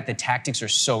do that, the tactics are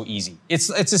so easy. It's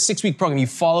a 6-week program. You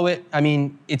follow it,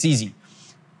 it's easy.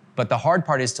 But the hard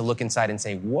part is to look inside and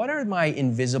say, what are my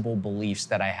invisible beliefs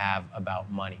that I have about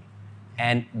money?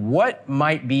 And what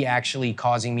might be actually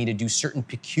causing me to do certain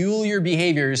peculiar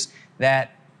behaviors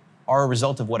that are a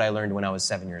result of what I learned when I was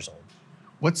 7 years old?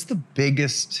 What's the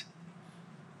biggest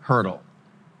hurdle?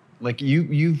 Like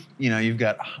you've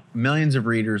got millions of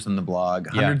readers on the blog,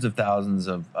 hundreds of thousands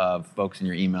of folks in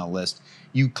your email list.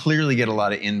 You clearly get a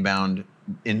lot of inbound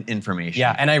information.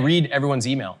 Yeah, and I read everyone's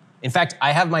email. In fact,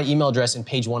 I have my email address in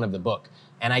page 1 of the book,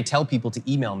 and I tell people to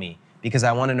email me because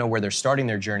I want to know where they're starting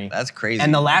their journey. That's crazy.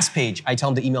 And the last page, I tell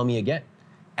them to email me again.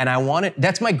 And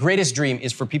that's my greatest dream,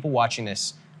 is for people watching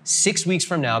this, 6 weeks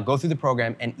from now, go through the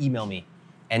program and email me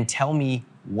and tell me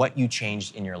what you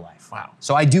changed in your life. Wow.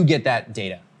 So I do get that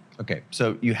data. Okay,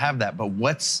 so you have that, but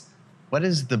what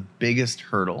is the biggest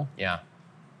hurdle? Yeah.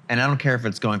 And I don't care if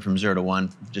it's going from 0 to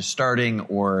 1, just starting,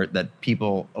 or that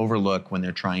people overlook when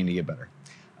they're trying to get better.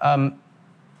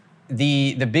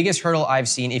 The biggest hurdle I've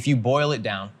seen, if you boil it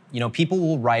down, people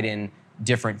will write in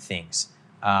different things.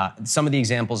 Some of the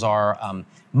examples are,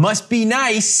 must be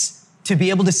nice to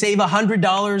be able to save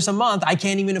 $100 a month. I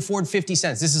can't even afford 50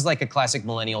 cents. This is like a classic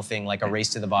millennial thing, like a race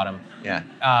to the bottom. Yeah.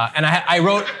 And I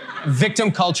wrote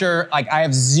victim culture, like I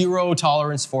have zero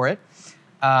tolerance for it.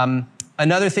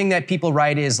 Another thing that people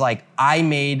write is like, I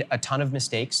made a ton of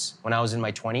mistakes when I was in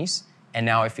my 20s, and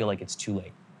now I feel like it's too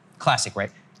late. Classic,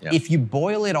 right? Yeah. If you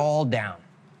boil it all down,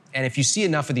 and if you see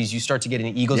enough of these, you start to get an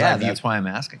eagle's eye Yeah, view. that's why I'm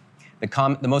asking.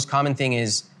 The most common thing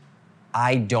is,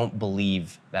 I don't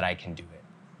believe that I can do it.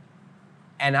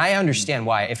 And I understand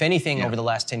why. If anything, Yeah. over the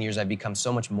last 10 years, I've become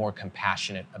so much more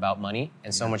compassionate about money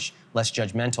and so much less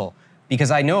judgmental,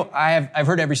 because I know I've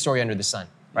heard every story under the sun,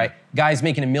 right? Guy's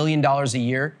making $1 million a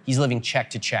year, he's living check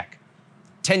to check.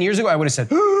 10 years ago, I would have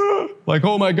said, like,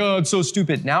 oh my God, so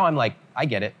stupid. Now I'm like, I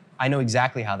get it. I know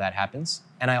exactly how that happens.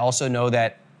 And I also know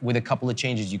that with a couple of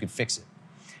changes, you could fix it.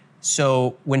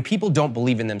 So when people don't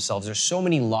believe in themselves, there's so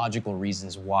many logical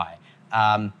reasons why.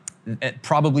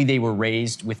 Probably they were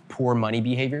raised with poor money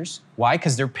behaviors. Why?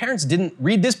 Because their parents didn't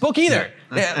read this book either.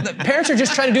 The parents are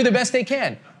just trying to do the best they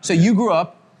can. So you grew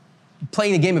up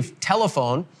playing a game of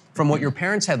telephone from what your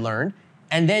parents had learned,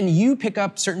 and then you pick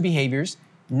up certain behaviors,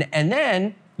 and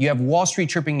then you have Wall Street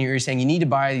chirping in your ear saying you need to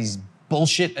buy these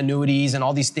bullshit annuities and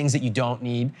all these things that you don't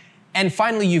need. And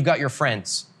finally, you've got your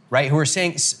friends, right, who are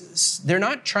saying, they're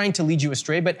not trying to lead you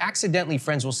astray, but accidentally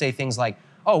friends will say things like,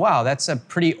 oh wow, that's a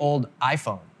pretty old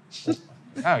iPhone.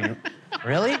 Oh,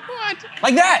 really? What?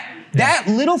 Like that. That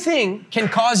little thing can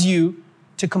cause you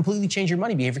to completely change your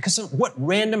money behavior because of what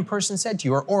random person said to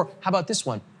you. Or how about this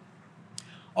one?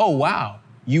 Oh, wow,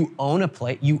 you own a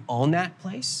place, you own that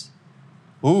place?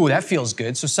 Ooh, that feels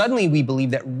good. So suddenly we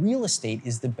believe that real estate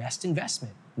is the best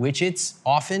investment, which it's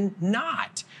often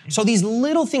not. So these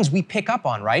little things we pick up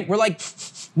on, right? We're like,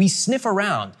 we sniff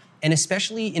around, and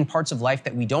especially in parts of life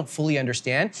that we don't fully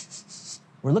understand,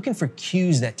 we're looking for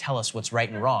cues that tell us what's right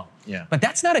and wrong. Yeah. But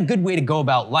that's not a good way to go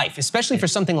about life, especially for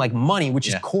something like money, which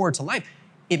is core to life.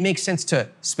 It makes sense to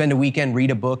spend a weekend, read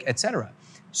a book, etc.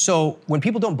 So when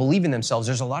people don't believe in themselves,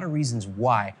 there's a lot of reasons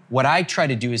why. What I try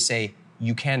to do is say,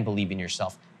 you can believe in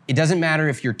yourself. It doesn't matter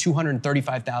if you're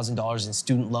 $235,000 in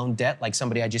student loan debt, like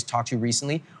somebody I just talked to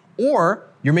recently, or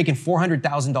you're making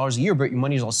 $400,000 a year, but your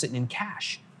money's all sitting in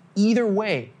cash. Either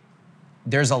way,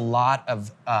 there's a lot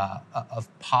of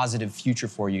positive future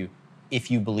for you if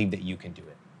you believe that you can do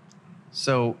it.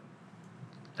 So,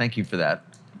 thank you for that.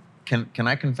 Can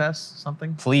I confess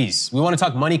something? Please. We want to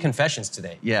talk money confessions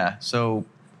today. Yeah. So,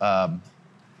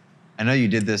 I know you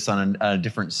did this on a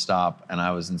different stop, and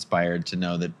I was inspired to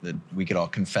know that we could all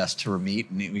confess to Ramit,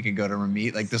 and we could go to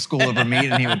Ramit, like the school of Ramit,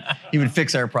 and he would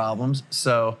fix our problems.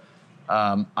 So,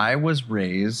 I was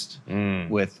raised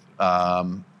with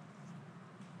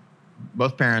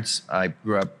both parents. I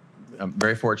grew up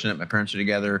very fortunate. My parents are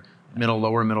together,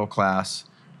 lower middle class.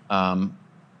 I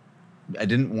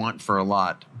didn't want for a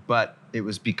lot, but it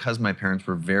was because my parents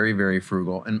were very, very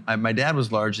frugal. And my dad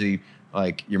was largely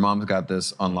like, your mom's got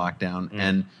this on lockdown.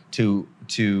 And to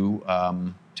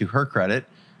her credit,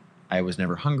 I was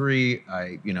never hungry.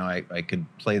 I could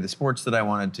play the sports that I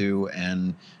wanted to,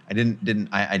 and I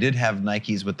did have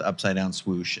Nikes with the upside down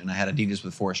swoosh, and I had Adidas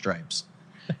with 4 stripes.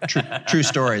 True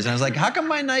stories. And I was like, how come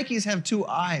my Nikes have 2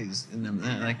 eyes in them?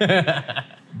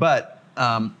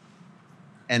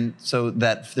 And so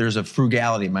that there's a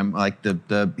frugality.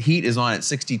 The heat is on at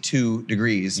 62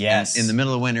 degrees in the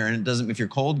middle of winter, and it doesn't. If you're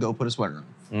cold, go put a sweater on.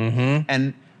 Mm-hmm.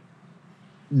 And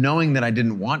knowing that I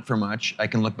didn't want for much, I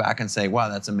can look back and say, wow,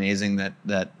 that's amazing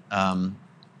that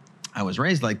I was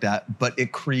raised like that. But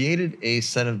it created a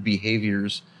set of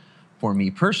behaviors for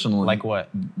me personally. Like what?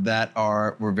 That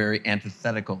were very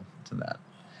antithetical to that.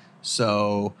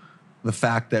 So the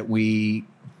fact that we,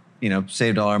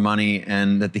 saved all our money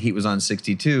and that the heat was on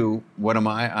 62, what am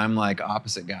I? I'm like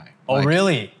opposite guy. Oh, like,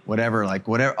 really? Whatever,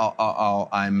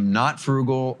 I'm not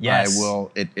frugal. Yes.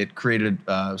 It created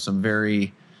some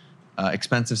very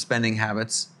expensive spending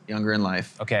habits younger in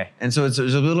life. Okay. And so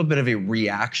there's a little bit of a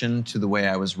reaction to the way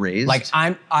I was raised. Like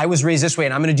I was raised this way,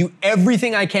 and I'm going to do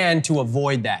everything I can to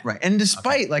avoid that. Right. And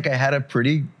despite I had it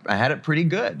pretty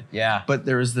good. Yeah. But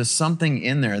there was this something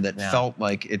in there that felt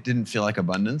like it didn't feel like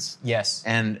abundance. Yes.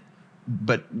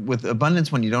 But with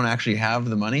abundance, when you don't actually have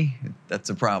the money, that's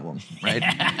a problem, right?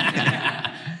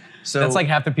 So that's like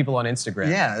half the people on Instagram.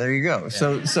 Yeah, there you go.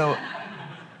 Yeah. So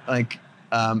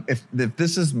if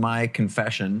this is my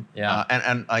confession,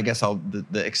 and I guess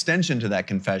the extension to that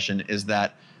confession is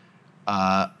that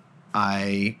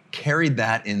I carried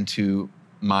that into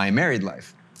my married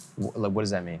life. What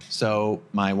does that mean? So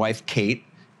my wife Kate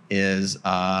is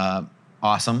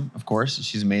awesome, of course.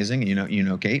 She's amazing. You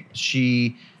know Kate.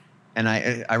 She and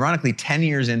I, ironically, 10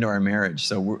 years into our marriage.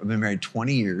 So we've been married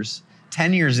 20 years,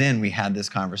 10 years in, we had this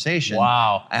conversation.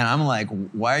 Wow. And I'm like,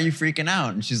 why are you freaking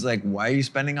out? And she's like, why are you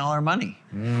spending all our money?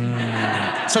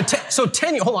 So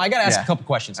 10 years, hold on, I gotta ask Yeah. a couple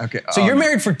questions. Okay. So you're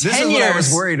married for 10 this is years. what I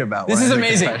was worried about. This when is I had the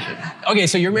amazing. confession. Okay,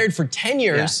 so you're married for 10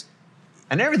 years.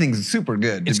 And everything's super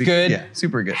good. It's good. Yeah,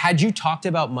 super good. Had you talked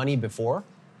about money before?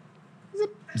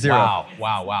 Zero.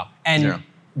 Wow. And Zero.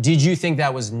 did you think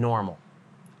that was normal?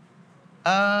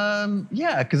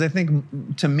 Yeah, because I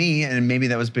think to me, and maybe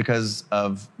that was because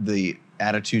of the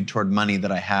attitude toward money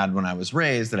that I had when I was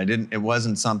raised, that it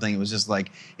wasn't something, it was just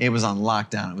like, it was on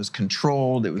lockdown. It was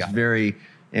controlled. It was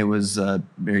it was a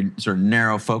very sort of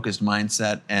narrow focused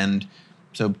mindset. And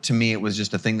so to me, it was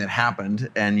just a thing that happened,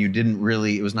 and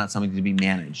it was not something to be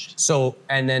managed. So,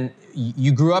 and then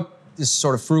you grew up this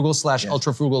sort of frugal /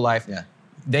 ultra frugal life. Yeah.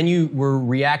 Then you were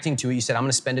reacting to it. You said, I'm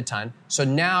gonna spend a ton. So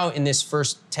now in this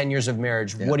first 10 years of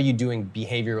marriage, what are you doing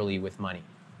behaviorally with money?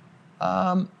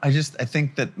 I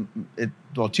think that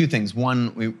two things.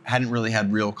 One, we hadn't really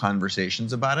had real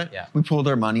conversations about it. Yeah. We pulled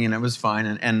our money and it was fine.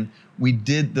 And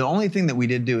the only thing that we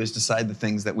did do is decide the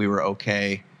things that we were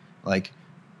okay, like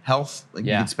health, like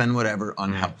you could spend whatever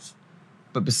on health.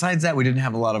 But besides that, we didn't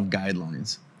have a lot of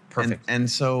guidelines. Perfect. And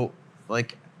so,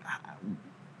 like,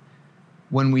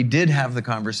 when we did have the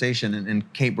conversation,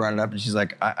 and Kate brought it up, and she's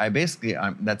like,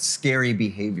 that's scary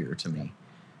behavior to me.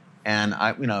 And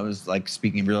I was like,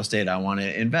 speaking of real estate, I want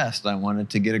to invest. I wanted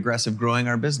to get aggressive growing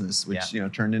our business, which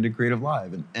turned into Creative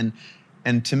Live.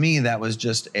 And to me, that was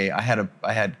just I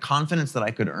had confidence that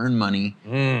I could earn money,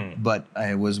 but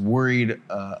I was worried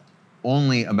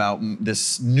only about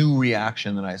this new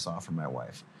reaction that I saw from my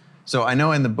wife. So I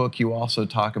know in the book you also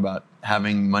talk about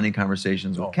having money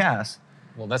conversations with Cass.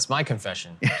 Well, that's my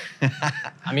confession.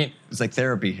 I mean, it's like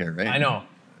therapy here, right? I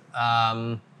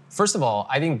know. First of all,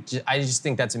 I just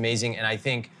think that's amazing, and I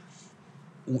think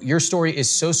your story is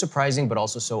so surprising, but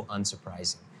also so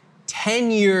unsurprising. 10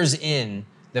 years in,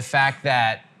 the fact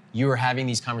that you are having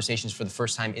these conversations for the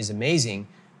first time is amazing,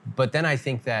 but then I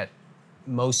think that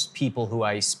most people who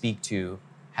I speak to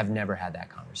have never had that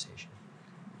conversation,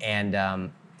 and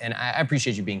I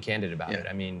appreciate you being candid about it.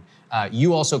 I mean,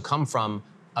 you also come from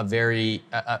a very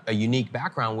unique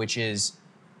background, which is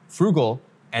frugal,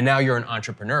 and now you're an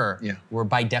entrepreneur, where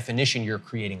by definition you're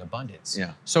creating abundance.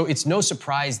 Yeah. So it's no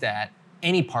surprise that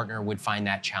any partner would find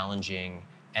that challenging,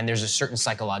 and there's a certain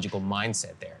psychological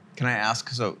mindset there. Can I ask,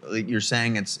 so you're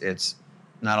saying it's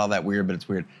not all that weird, but it's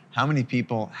weird. How many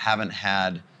people haven't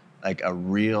had like a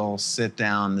real sit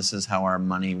down, this is how our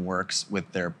money works with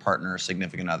their partner or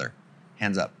significant other?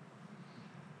 Hands up.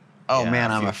 Oh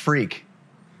man, I'm a freak.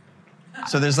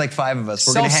 So there's like 5 of us.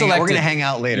 We're gonna hang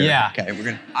out later. Yeah. Okay. We're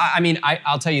gonna. I mean,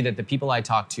 I'll tell you that the people I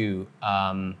talk to,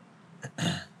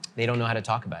 they don't know how to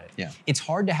talk about it. Yeah. It's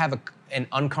hard to have an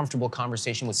uncomfortable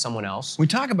conversation with someone else. We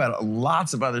talk about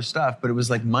lots of other stuff, but it was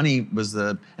like money was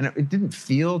and it didn't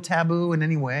feel taboo in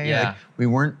any way. Yeah.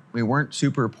 Like we weren't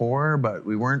super poor, but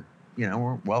we weren't,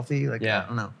 we're wealthy. Like I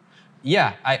don't know.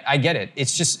 Yeah, I get it.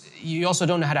 It's just, you also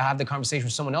don't know how to have the conversation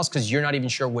with someone else because you're not even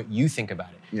sure what you think about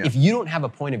it. Yeah. If you don't have a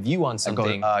point of view on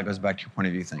something, it goes back to your point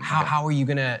of view thing. how are you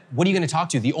what are you gonna talk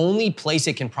to? The only place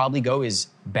it can probably go is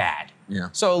bad. Yeah.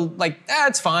 So like,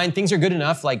 it's fine, things are good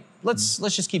enough. Like, let's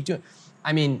just keep doing.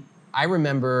 I mean, I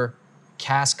remember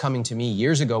Cass coming to me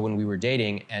years ago when we were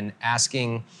dating and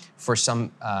asking for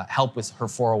some help with her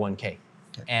 401k. Okay.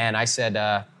 And I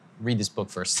said, read this book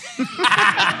first.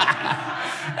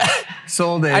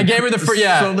 Sold it. I gave her the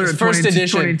first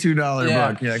edition. $22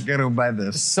 book. Yeah, gotta buy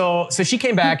this. So she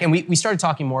came back and we started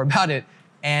talking more about it,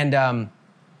 and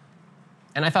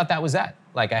I thought that was that.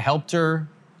 Like I helped her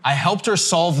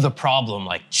solve the problem.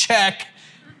 Like check,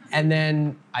 and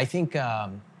then I think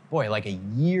like a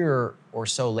year or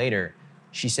so later,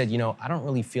 she said, I don't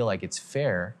really feel like it's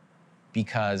fair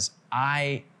because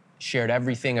I shared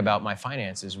everything about my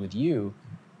finances with you,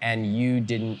 and you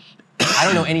didn't. I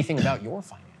don't know anything about your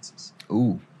finances.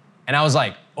 Ooh. And I was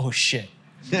like, oh shit.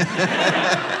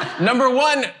 Number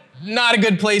one, not a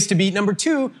good place to be. Number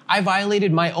two, I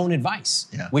violated my own advice,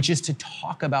 which is to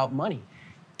talk about money.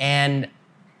 And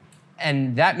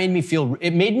that made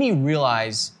me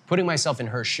realize, putting myself in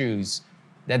her shoes,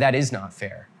 that is not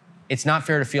fair. It's not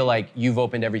fair to feel like you've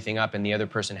opened everything up and the other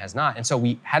person has not. And so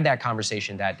we had that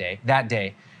conversation that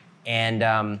day. And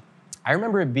I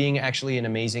remember it being actually an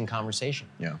amazing conversation.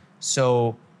 Yeah.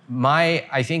 So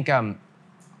I think I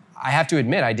have to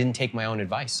admit I didn't take my own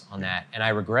advice on that, and I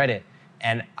regret it.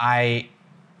 And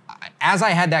as I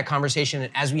had that conversation,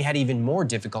 and as we had even more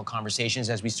difficult conversations,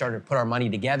 as we started to put our money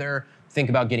together, think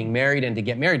about getting married and to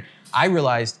get married, I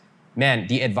realized, man,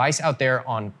 the advice out there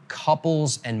on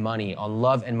couples and money, on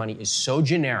love and money is so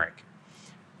generic.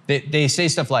 They say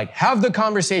stuff like, have the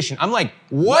conversation. I'm like,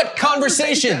 what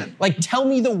conversation? Like, tell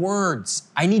me the words.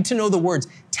 I need to know the words.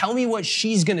 Tell me what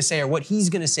she's gonna say or what he's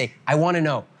gonna say. I wanna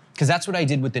know. Because that's what I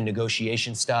did with the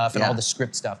negotiation stuff and all the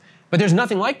script stuff. But there's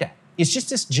nothing like that. It's just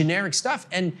this generic stuff.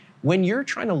 And when you're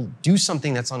trying to do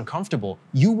something that's uncomfortable,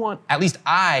 you want, at least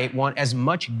I want as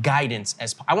much guidance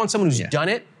as, I want someone who's done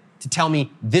it to tell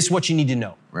me this is what you need to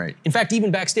know. Right. In fact,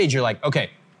 even backstage, you're like, okay,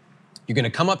 you're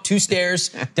gonna come up 2 stairs,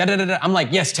 da-da-da-da. I'm like,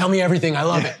 yes, tell me everything, I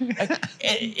love it. Like,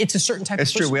 it's a certain type of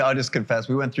It's person. true. We all just confessed.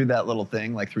 We went through that little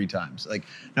thing like 3 times. Like,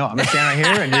 no, I'm gonna stand right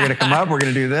here, and you're gonna come up. We're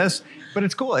gonna do this. But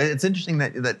it's cool. It's interesting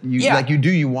that you like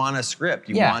you want a script.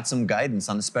 You want some guidance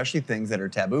on especially things that are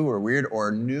taboo or weird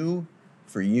or new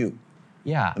for you.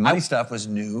 Yeah. The money stuff was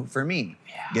new for me.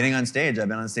 Yeah. Getting on stage, I've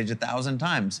been on stage 1,000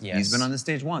 times. Yes. He's been on the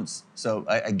stage once. So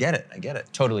I get it. I get it.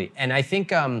 Totally. And I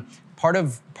think part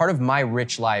of my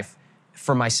rich life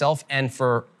for myself and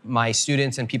for my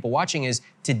students and people watching is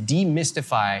to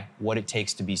demystify what it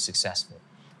takes to be successful.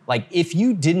 Like, if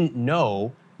you didn't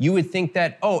know, you would think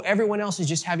that, oh, everyone else is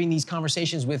just having these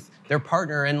conversations with their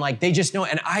partner and like they just know,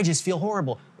 and I just feel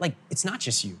horrible. Like, it's not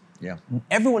just you. Yeah.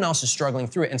 Everyone else is struggling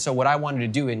through it. And so what I wanted to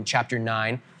do in chapter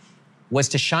 9 was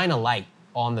to shine a light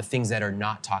on the things that are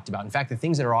not talked about. In fact, the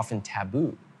things that are often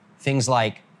taboo. Things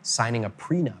like signing a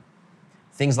prenup.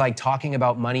 Things like talking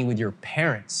about money with your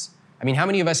parents. I mean, how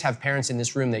many of us have parents in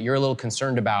this room that you're a little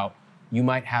concerned about? You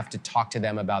might have to talk to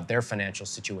them about their financial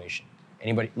situation.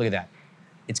 Anybody? Look at that.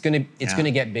 It's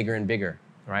gonna get bigger and bigger,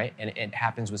 right? And it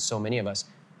happens with so many of us.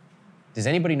 Does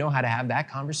anybody know how to have that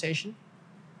conversation?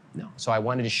 No. So I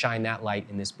wanted to shine that light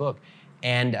in this book.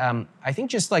 And I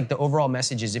think just like the overall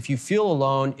message is, if you feel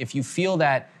alone, if you feel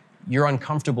that you're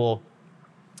uncomfortable,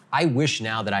 I wish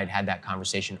now that I'd had that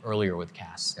conversation earlier with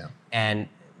Cass. Yeah. And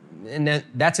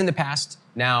that's in the past.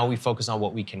 Now we focus on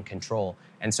what we can control.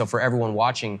 And so for everyone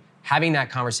watching, having that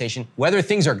conversation, whether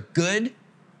things are good,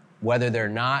 whether they're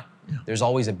not, there's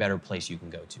always a better place you can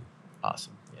go to.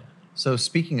 Awesome. Yeah. So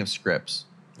speaking of scripts,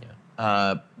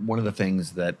 one of the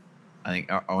things that I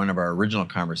think one of our original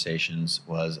conversations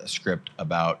was a script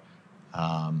about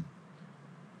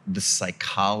the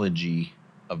psychology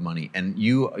of money. And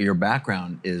your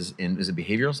background is it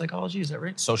behavioral psychology? Is that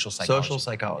right? Social psychology. Social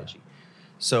psychology. Yeah.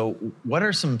 So what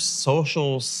are some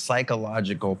social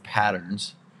psychological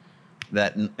patterns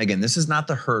that, again, this is not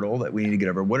the hurdle that we need to get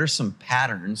over. What are some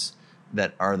patterns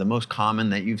that are the most common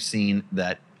that you've seen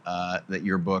that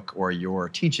your book or your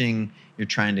teaching, you're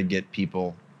trying to get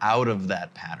people out of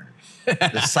that pattern,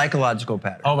 the psychological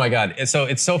pattern? Oh my God. So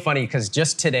it's so funny because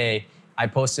just today I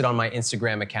posted on my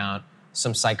Instagram account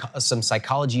some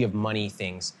psychology of money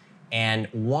things. And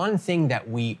one thing that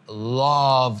we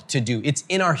love to do, it's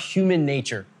in our human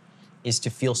nature, is to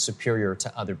feel superior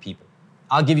to other people.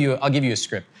 I'll give you a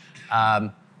script.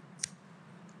 I'm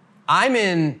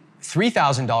in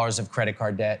 $3,000 of credit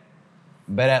card debt,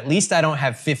 but at least I don't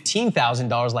have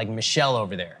 $15,000 like Michelle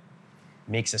over there.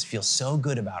 Makes us feel so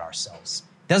good about ourselves.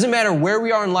 Doesn't matter where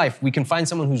we are in life, we can find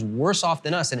someone who's worse off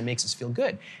than us and it makes us feel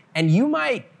good. And you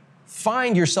might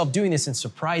find yourself doing this in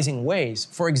surprising ways.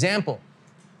 For example,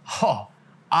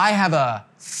 I have a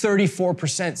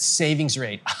 34% savings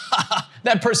rate.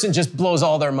 That person just blows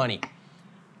all their money.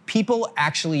 People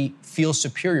actually feel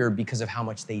superior because of how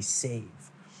much they save.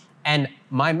 And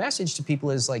my message to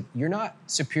people is like, you're not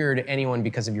superior to anyone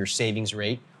because of your savings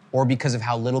rate or because of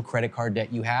how little credit card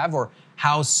debt you have or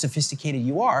how sophisticated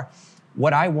you are.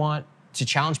 What I want to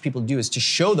challenge people to do is to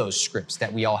show those scripts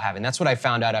that we all have. And that's what I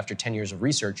found out after 10 years of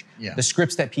research, the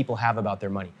scripts that people have about their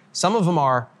money. Some of them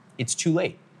are, it's too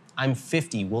late. I'm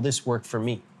 50, will this work for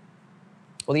me?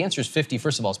 Well, the answer is 50,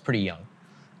 first of all, is pretty young.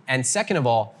 And second of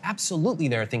all, absolutely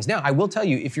there are things. Now, I will tell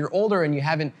you, if you're older and you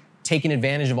haven't taken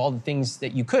advantage of all the things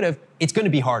that you could have, it's gonna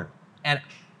be harder. And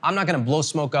I'm not gonna blow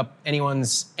smoke up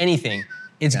anyone's anything.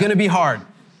 It's gonna be hard.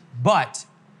 But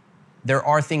there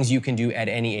are things you can do at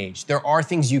any age. There are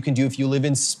things you can do if you live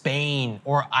in Spain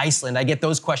or Iceland. I get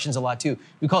those questions a lot too.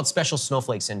 We call it special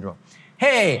snowflake syndrome.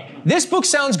 Hey, this book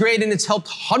sounds great and it's helped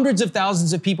hundreds of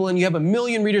thousands of people and you have 1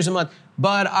 million readers a month,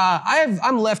 but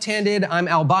I'm left-handed, I'm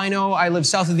albino, I live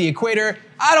south of the equator.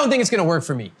 I don't think it's gonna work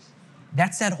for me.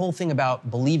 That's that whole thing about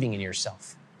believing in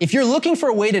yourself. If you're looking for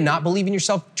a way to not believe in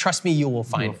yourself, trust me, you will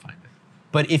find it.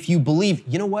 But if you believe,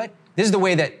 you know what? This is the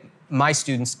way that my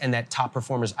students and that top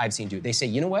performers I've seen do it. They say,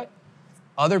 you know what?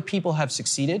 Other people have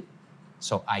succeeded,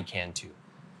 so I can too.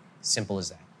 Simple as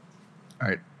that. All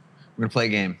right, we're gonna play a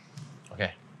game.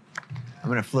 Okay. I'm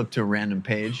gonna flip to a random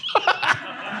page.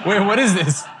 Wait, what is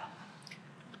this?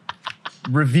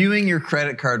 Reviewing your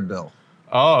credit card bill.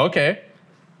 Oh, okay.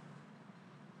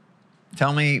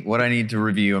 Tell me what I need to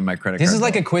review on my credit card. This is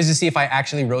like a quiz to see if I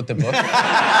actually wrote the book.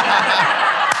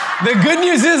 The good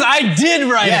news is I did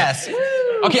write Yes. it.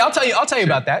 Okay, I'll tell you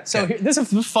about that. So this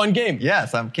is a fun game.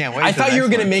 Yes, I can't wait. I for the thought you were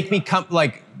next gonna one. make me come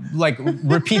like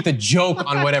repeat the joke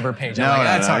on whatever page. I'm like,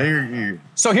 that's hard. You're-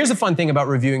 So here's the fun thing about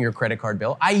reviewing your credit card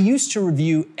bill. I used to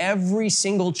review every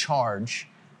single charge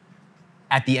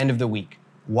at the end of the week.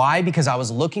 Why? Because I was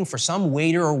looking for some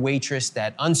waiter or waitress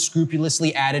that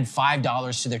unscrupulously added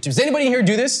 $5 to their tips. Does anybody here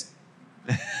do this?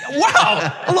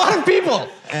 Wow, a lot of people.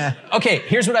 Okay,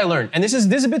 here's what I learned. And this is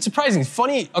a bit surprising. It's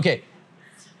funny. Okay.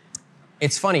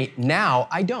 It's funny. Now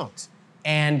I don't.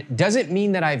 And does it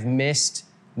mean that I've missed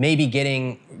maybe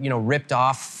getting, ripped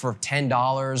off for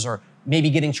 $10 or maybe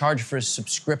getting charged for a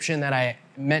subscription that I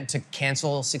meant to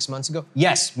cancel 6 months ago?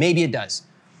 Yes, maybe it does.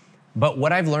 But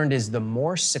what I've learned is the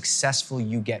more successful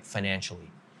you get financially,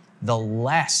 the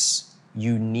less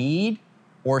you need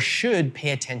or should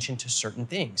pay attention to certain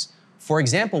things. For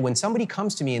example, when somebody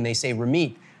comes to me and they say,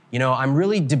 Ramit, I'm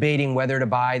really debating whether to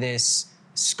buy this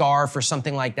scarf or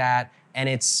something like that, and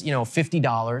it's,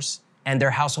 $50, and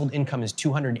their household income is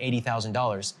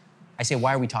 $280,000. I say,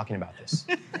 why are we talking about this?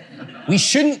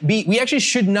 We actually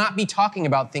should not be talking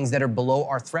about things that are below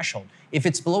our threshold. If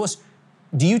it's below us,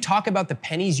 do you talk about the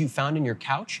pennies you found in your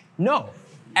couch? No.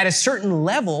 At a certain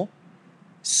level,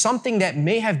 something that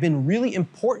may have been really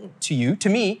important to you, to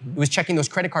me, it was checking those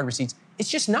credit card receipts, it's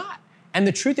just not. And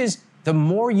the truth is, the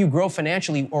more you grow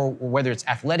financially, or whether it's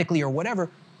athletically or whatever,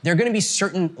 there are gonna be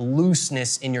certain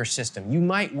looseness in your system. You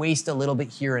might waste a little bit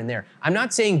here and there. I'm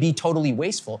not saying be totally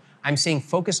wasteful. I'm saying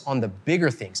focus on the bigger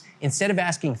things. Instead of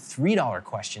asking $3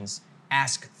 questions,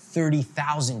 ask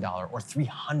 $30,000 or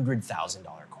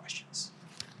 $300,000 questions.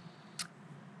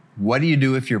 What do you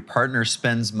do if your partner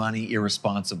spends money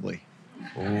irresponsibly?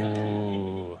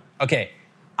 Ooh. Okay,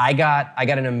 I got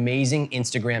an amazing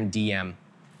Instagram DM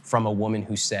from a woman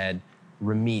who said,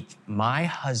 Ramit, my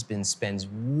husband spends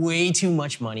way too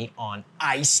much money on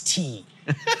iced tea.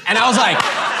 And I was like,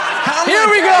 here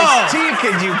we go. Iced tea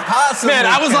could you possibly? Man,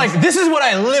 I was like, this is what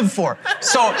I live for.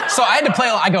 So I had to play,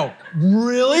 I go,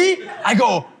 really? I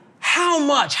go, how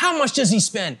much? How much does he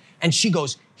spend? And she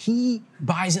goes, he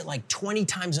buys it like 20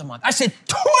 times a month. I said,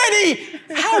 20?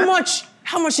 How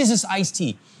much is this iced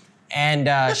tea?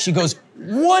 And she goes,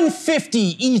 $150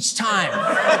 each time.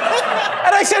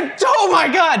 And I said, oh my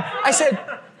God. I said,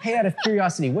 hey, out of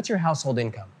curiosity, what's your household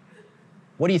income?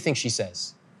 What do you think she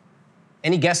says?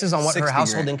 Any guesses on what her 60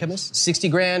 household grand. income is? 60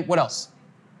 grand, what else?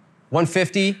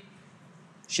 150.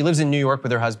 She lives in New York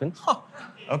with her husband.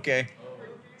 Okay.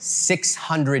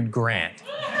 600 grand.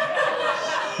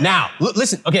 Now,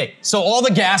 listen, okay, so all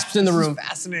the gasps in the room.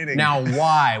 Fascinating. Now,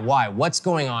 why? What's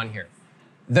going on here?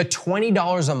 The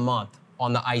 $20 a month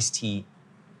on the iced tea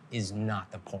is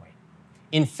not the point.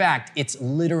 In fact, it's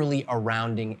literally a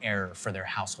rounding error for their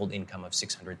household income of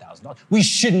 $600,000. We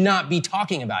should not be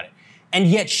talking about it. And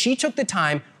yet she took the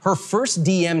time, her first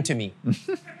DM to me.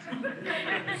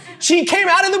 She came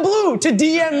out of the blue to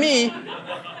DM me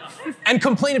and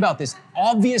complain about this.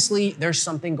 Obviously, there's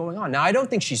something going on. Now, I don't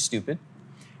think she's stupid.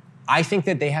 I think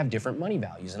that they have different money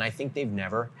values, and I think they've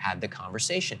never had the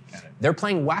conversation. They're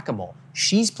playing whack-a-mole.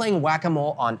 She's playing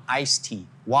whack-a-mole on iced tea.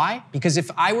 Why? Because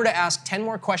if I were to ask 10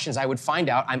 more questions, I would find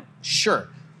out, I'm sure,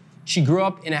 she grew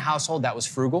up in a household that was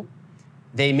frugal.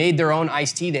 They made their own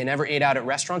iced tea. They never ate out at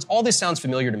restaurants. All this sounds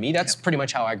familiar to me. That's pretty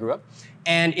much how I grew up.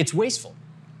 And it's wasteful.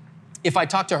 If I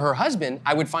talked to her husband,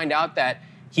 I would find out that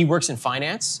he works in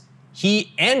finance.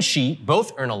 He and she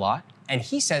both earn a lot. And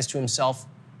he says to himself,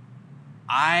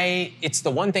 it's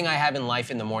the one thing I have in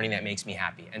life in the morning that makes me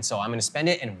happy. And so I'm gonna spend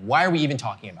it, and why are we even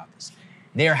talking about this?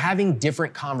 They are having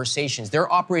different conversations.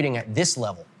 They're operating at this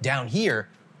level. Down here,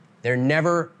 they're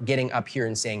never getting up here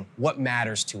and saying, what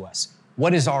matters to us?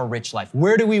 What is our rich life?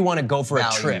 Where do we wanna go for a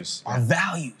trip? Values. Our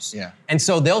values. Yeah. And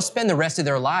so they'll spend the rest of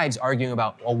their lives arguing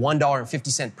about a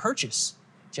 $1.50 purchase,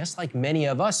 just like many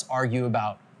of us argue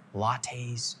about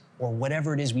lattes or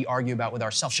whatever it is we argue about with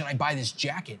ourselves. Should I buy this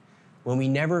jacket? When we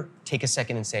never take a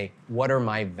second and say, what are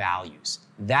my values?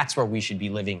 That's where we should be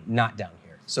living, not down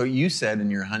here. So you said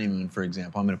in your honeymoon, for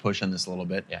example, I'm going to push on this a little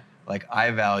bit. Yeah. Like, I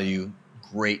value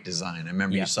great design. I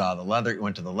remember Yeah. you saw the leather, you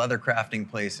went to the leather crafting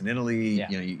place in Italy.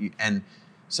 Yeah. And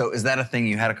so is that a thing?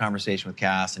 You had a conversation with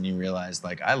Cass and you realized,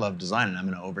 like, I love design and I'm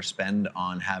going to overspend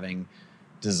on having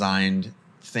designed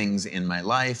things in my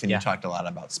life. And Yeah. you talked a lot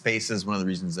about spaces. One of the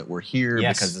reasons that we're here,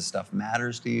 Yes. because this stuff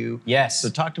matters to you. Yes.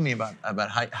 So talk to me about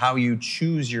how you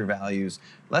choose your values,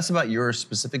 less about your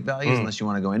specific values, unless you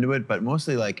want to go into it, but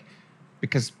mostly like,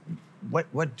 because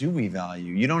what do we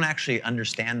value? You don't actually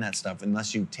understand that stuff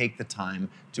unless you take the time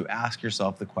to ask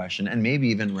yourself the question and maybe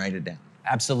even write it down.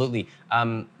 Absolutely.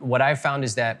 What I've found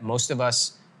is that most of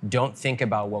us don't think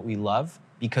about what we love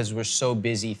because we're so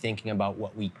busy thinking about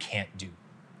what we can't do.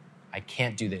 I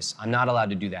can't do this. I'm not allowed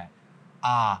to do that.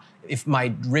 If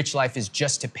my rich life is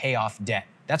just to pay off debt.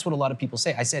 That's what a lot of people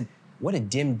say. I said, what a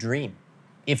dim dream.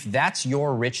 If that's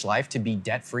your rich life, to be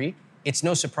debt-free, it's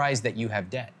no surprise that you have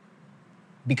debt.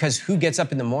 Because who gets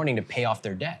up in the morning to pay off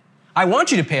their debt? I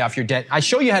want you to pay off your debt. I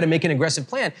show you how to make an aggressive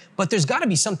plan, but there's got to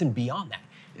be something beyond that.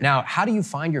 Yeah. Now, how do you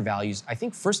find your values? I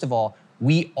think, first of all,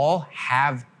 we all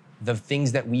have the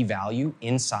things that we value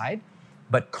inside,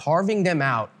 but carving them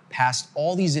out past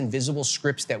all these invisible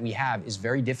scripts that we have is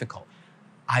very difficult.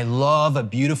 I love a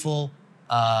beautiful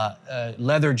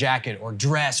leather jacket or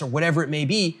dress or whatever it may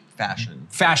be.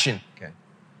 Fashion. Okay.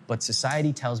 But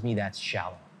society tells me that's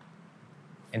shallow.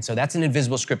 And so that's an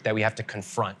invisible script that we have to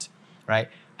confront, right?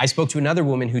 I spoke to another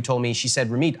woman who told me, she said,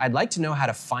 Ramit, I'd like to know how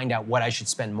to find out what I should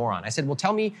spend more on. I said, well,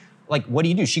 tell me, like, what do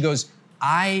you do? She goes,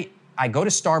 I go to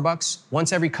Starbucks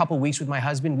once every couple weeks with my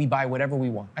husband. We buy whatever we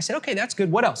want. I said, okay, that's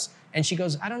good. What else? And she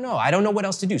goes, I don't know. I don't know what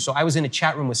else to do. So I was in a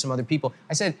chat room with some other people.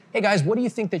 I said, hey guys, what do you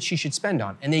think that she should spend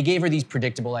on? And they gave her these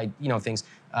predictable, things,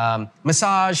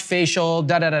 massage, facial,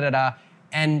 da-da-da-da-da.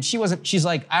 And she's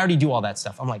like, I already do all that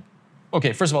stuff. I'm like,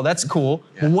 okay, first of all, that's cool.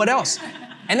 Yeah. Well, what else?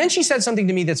 And then she said something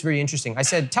to me that's very interesting. I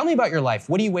said, tell me about your life.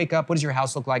 What do you wake up? What does your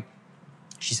house look like?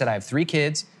 She said, I have 3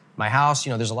 kids. My house,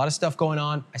 there's a lot of stuff going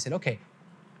on. I said, okay,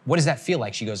 what does that feel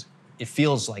like? She goes, it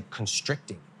feels like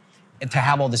constricting and to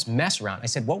have all this mess around. I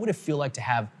said, what would it feel like to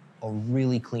have a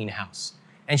really clean house?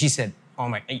 And she said,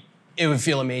 it would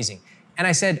feel amazing. And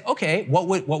I said, okay, what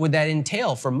would that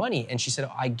entail for money? And she said,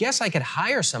 I guess I could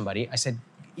hire somebody. I said,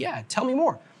 yeah, tell me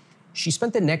more. She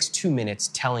spent the next 2 minutes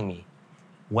telling me,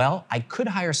 well, I could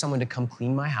hire someone to come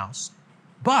clean my house,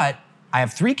 but I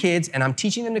have 3 kids and I'm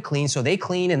teaching them to clean, so they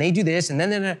clean and they do this and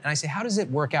then, and I say, how does it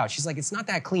work out? She's like, it's not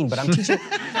that clean, but I'm teaching.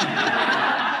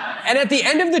 And at the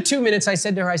end of the 2 minutes, I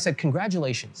said to her,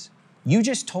 congratulations. You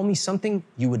just told me something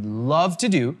you would love to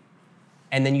do,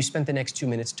 and then you spent the next 2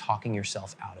 minutes talking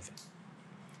yourself out of it.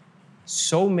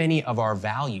 So many of our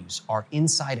values are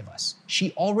inside of us.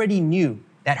 She already knew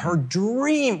that her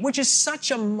dream, which is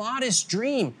such a modest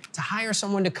dream, to hire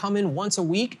someone to come in once a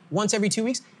week, once every 2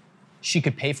 weeks, she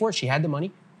could pay for it, she had the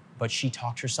money, but she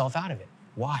talked herself out of it.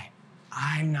 Why?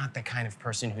 I'm not the kind of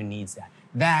person who needs that.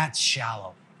 That's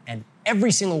shallow. And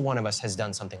every single one of us has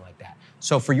done something like that.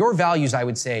 So for your values, I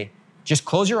would say, just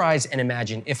close your eyes and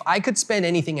imagine, if I could spend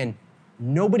anything and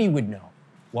nobody would know,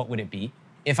 what would it be?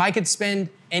 If I could spend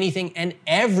anything and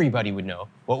everybody would know,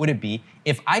 what would it be?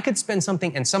 If I could spend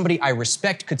something and somebody I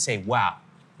respect could say, wow,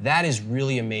 that is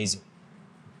really amazing,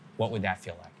 what would that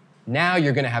feel like? Now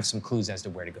you're gonna have some clues as to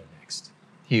where to go next.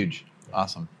 Huge,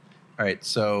 awesome. All right,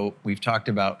 so we've talked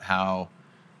about how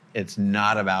it's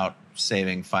not about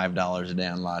saving $5 a day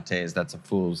on lattes. That's a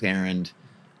fool's errand.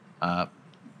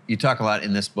 You talk a lot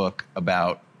in this book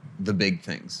about the big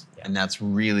things, and that's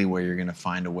really where you're gonna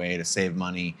find a way to save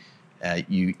money.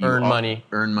 You earn money.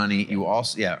 Earn money. You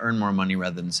also, earn more money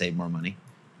rather than save more money.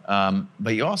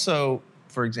 But you also,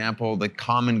 for example, the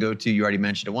common go-to, you already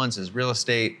mentioned it once, is real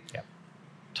estate. Yep.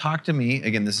 Talk to me,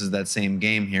 again, this is that same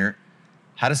game here,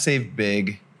 how to save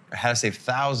big, or how to save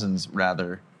thousands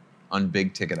rather, on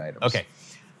big ticket items. Okay.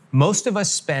 Most of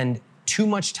us spend too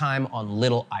much time on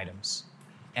little items,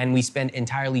 and we spend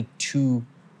entirely too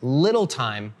little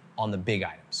time on the big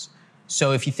items.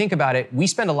 So if you think about it, we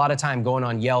spend a lot of time going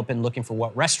on Yelp and looking for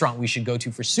what restaurant we should go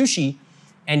to for sushi,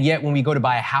 and yet when we go to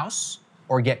buy a house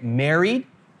or get married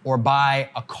or buy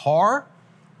a car,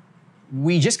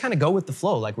 we just kind of go with the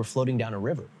flow like we're floating down a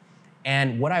river.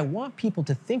 And what I want people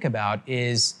to think about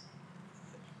is,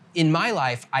 in my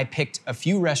life, I picked a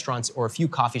few restaurants or a few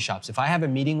coffee shops. If I have a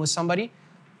meeting with somebody,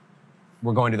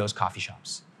 we're going to those coffee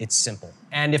shops. It's simple.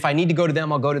 And if I need to go to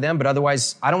them, I'll go to them, but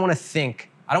otherwise, I don't want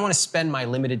to spend my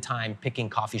limited time picking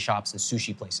coffee shops and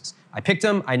sushi places. I picked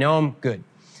them, I know them, good.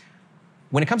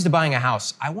 When it comes to buying a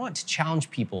house, I want to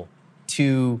challenge people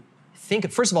to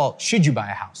think, first of all, should you buy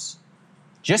a house?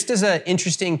 Just as an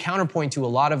interesting counterpoint to a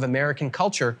lot of American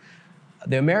culture,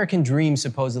 the American dream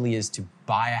supposedly is to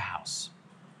buy a house.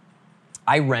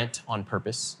 I rent on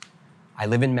purpose. I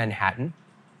live in Manhattan.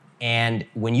 And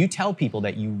when you tell people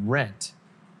that you rent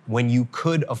when you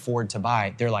could afford to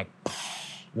buy, they're like,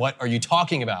 what are you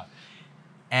talking about?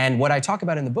 And what I talk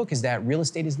about in the book is that real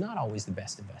estate is not always the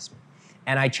best investment.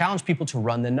 And I challenge people to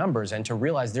run the numbers and to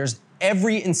realize there's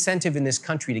every incentive in this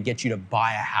country to get you to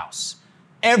buy a house.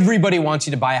 Everybody wants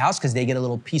you to buy a house because they get a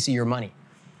little piece of your money,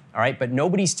 all right? But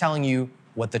nobody's telling you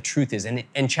what the truth is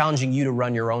and challenging you to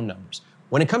run your own numbers.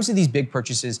 When it comes to these big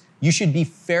purchases, you should be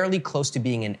fairly close to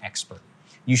being an expert.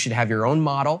 You should have your own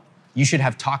model. You should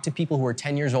have talked to people who are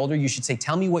 10 years older. You should say,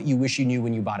 tell me what you wish you knew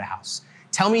when you bought a house.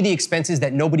 Tell me the expenses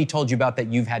that nobody told you about that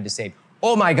you've had to save.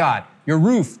 Oh my God, your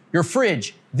roof, your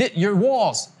fridge, your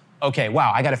walls. Okay,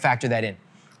 wow, I gotta factor that in.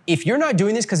 If you're not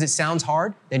doing this because it sounds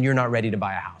hard, then you're not ready to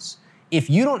buy a house. If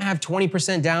you don't have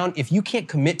 20% down, if you can't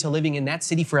commit to living in that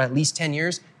city for at least 10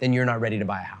 years, then you're not ready to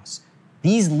buy a house.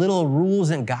 These little rules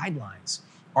and guidelines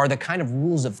are the kind of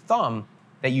rules of thumb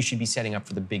that you should be setting up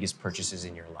for the biggest purchases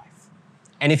in your life.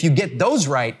 And if you get those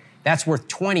right, that's worth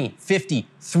 $20,000, $50,000,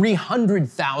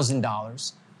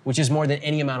 $300,000, which is more than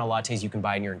any amount of lattes you can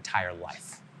buy in your entire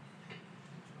life.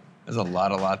 There's a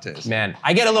lot of lattes. Man,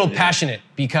 I get a little passionate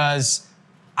because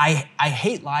I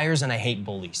hate liars and I hate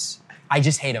bullies. I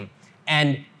just hate them.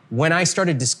 And when I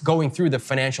started going through the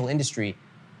financial industry,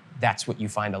 that's what you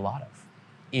find a lot of,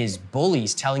 is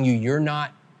bullies telling you you're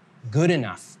not good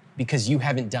enough because you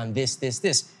haven't done this, this,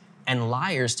 this. And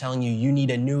liars telling you you need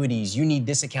annuities, you need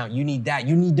this account, you need that,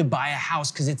 you need to buy a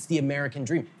house because it's the American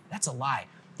dream. That's a lie.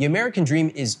 The American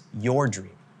dream is your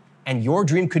dream. And your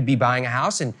dream could be buying a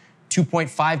house and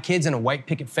 2.5 kids and a white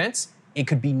picket fence. It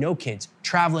could be no kids,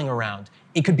 traveling around.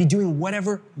 It could be doing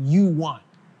whatever you want.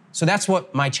 So that's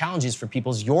what my challenge is for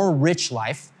people, is your rich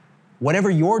life. Whatever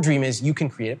your dream is, you can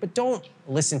create it, but don't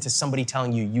listen to somebody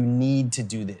telling you you need to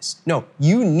do this. No,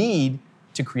 you need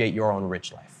to create your own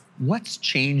rich life. What's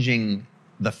changing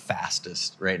the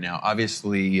fastest right now?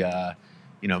 Obviously,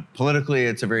 politically,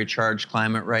 it's a very charged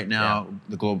climate right now,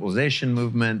 the globalization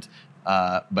movement,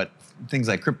 but things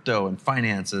like crypto and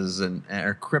finances and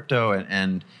crypto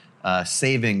and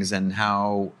savings and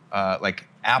how like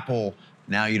Apple,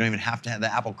 now you don't even have to have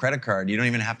the Apple credit card. You don't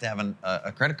even have to have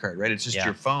a credit card, right? It's just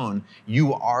your phone.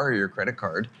 You are your credit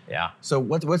card. Yeah. So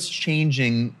what's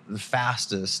changing the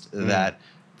fastest that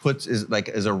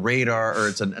is a radar, or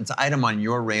it's an item on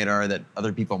your radar that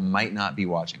other people might not be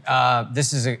watching for?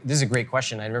 This is a great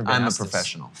question. I never been I'm a asked this.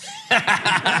 professional.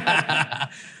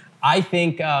 I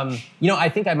think I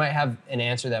think I might have an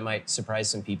answer that might surprise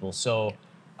some people. So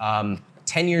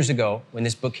 10 years ago, when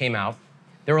this book came out,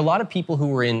 there were a lot of people who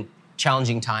were in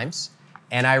challenging times.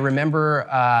 And I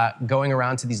remember going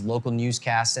around to these local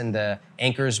newscasts, and the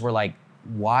anchors were like,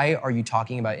 why are you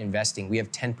talking about investing? We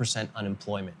have 10%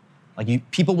 unemployment.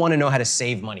 People want to know how to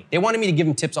save money. They wanted me to give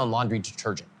them tips on laundry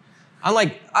detergent. I'm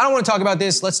like, I don't want to talk about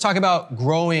this. Let's talk about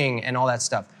growing and all that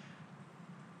stuff.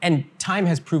 And time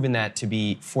has proven that to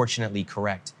be fortunately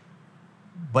correct.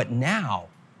 But now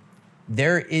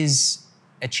there is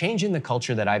a change in the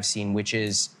culture that I've seen, which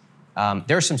is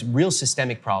there are some real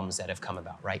systemic problems that have come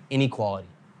about, right? Inequality,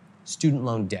 student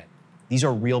loan debt. These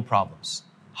are real problems,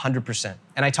 100%.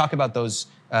 And I talk about those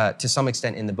to some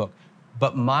extent in the book.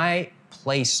 But my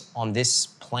place on this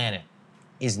planet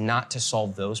is not to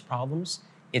solve those problems.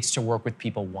 It's to work with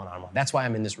people one-on-one. That's why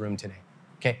I'm in this room today,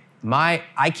 okay?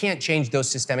 I can't change those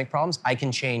systemic problems. I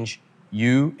can change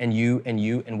you and you and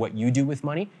you and what you do with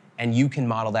money, and you can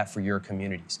model that for your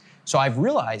communities. So I've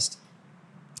realized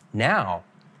now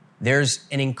there's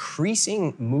an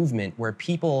increasing movement where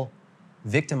people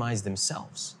victimize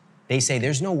themselves. They say,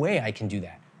 there's no way I can do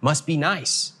that. Must be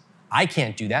nice. I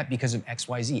can't do that because of X,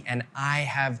 Y, Z. And I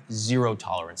have zero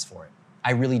tolerance for it.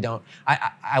 I really don't.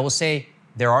 I will say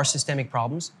there are systemic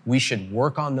problems. We should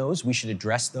work on those. We should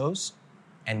address those.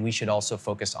 And we should also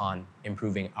focus on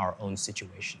improving our own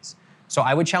situations. So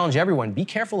I would challenge everyone, be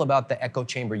careful about the echo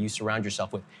chamber you surround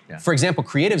yourself with. Yeah. For example,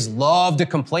 creatives love to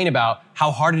complain about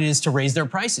how hard it is to raise their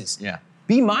prices. Yeah.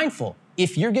 Be mindful.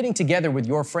 If you're getting together with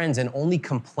your friends and only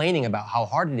complaining about how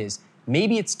hard it is,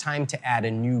 maybe it's time to add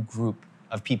a new group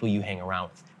of people you hang around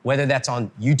with. Whether that's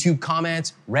on YouTube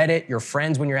comments, Reddit, your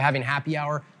friends when you're having happy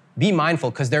hour, be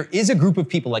mindful, because there is a group of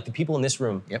people, like the people in this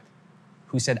room,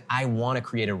 who said, I want to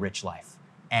create a rich life,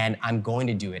 and I'm going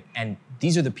to do it. And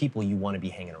these are the people you want to be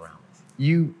hanging around with.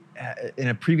 You, in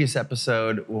a previous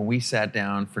episode, when we sat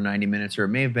down for 90 minutes, or it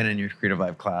may have been in your Creative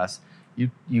Life class,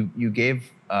 you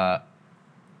gave a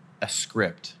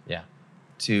script. Yeah.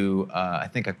 To, I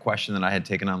think, a question that I had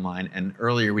taken online. And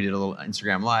earlier we did a little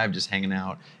Instagram Live, just hanging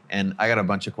out. And I got a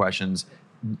bunch of questions,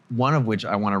 one of which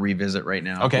I want to revisit right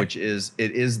now, which is,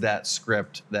 it is that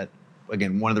script that,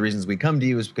 again, one of the reasons we come to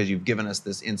you is because you've given us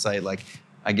this insight. Like,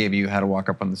 I gave you how to walk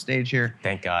up on the stage here.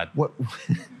 Thank God. What?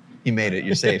 You made it.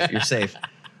 You're safe. You're safe.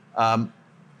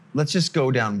 Let's just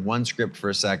go down one script for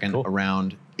a second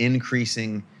around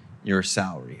increasing your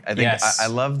salary. I think I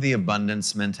love the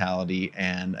abundance mentality,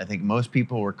 and I think most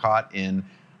people were caught in,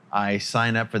 I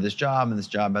sign up for this job and this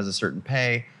job has a certain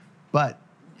pay, but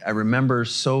I remember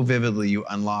so vividly you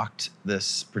unlocked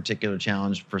this particular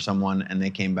challenge for someone and they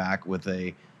came back with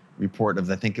a report of,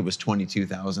 I think it was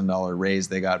 $22,000 raise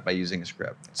they got by using a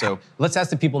script. So let's ask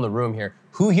the people in the room here.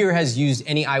 Who here has used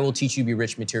any I Will Teach You Be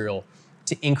Rich material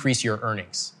to increase your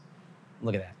earnings?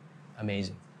 Look at that.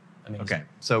 Amazing. Amazing. okay,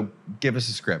 so give us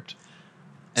a script.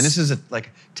 And this is a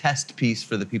test piece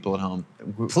for the people at home.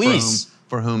 Please.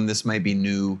 For whom this might be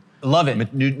new. Love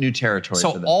it. New territory for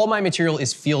So them. all my material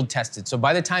is field tested. So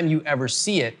by the time you ever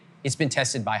see it, it's been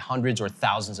tested by hundreds or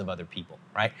thousands of other people,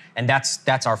 right? And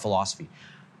that's our philosophy.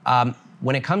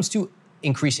 When it comes to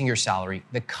increasing your salary,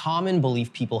 the common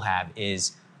belief people have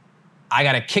is, I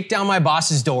gotta kick down my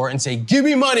boss's door and say, give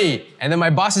me money. And then my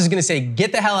boss is gonna say,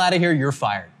 get the hell out of here, you're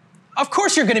fired. Of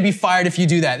course you're gonna be fired if you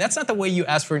do that. That's not the way you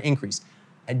ask for an increase.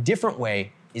 A different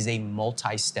way is a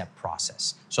multi-step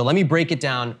process. So let me break it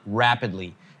down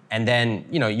rapidly, and then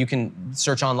you can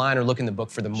search online or look in the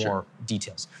book for the more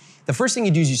details. The first thing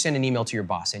you do is you send an email to your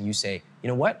boss and you say, you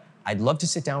know what? I'd love to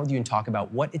sit down with you and talk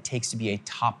about what it takes to be a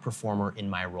top performer in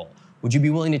my role. Would you be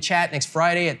willing to chat next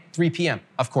Friday at 3 p.m.?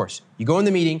 Of course. You go in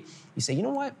the meeting, you say, you know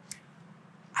what?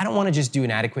 I don't want to just do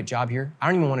an adequate job here. I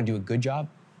don't even want to do a good job.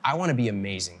 I want to be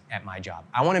amazing at my job.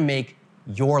 I want to make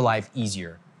your life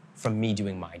easier from me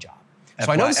doing my job.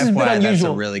 So I know this has been unusual. That's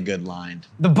a really good line.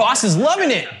 The boss is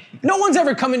loving it. No one's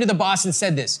ever come into the boss and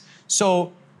said this.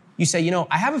 So you say,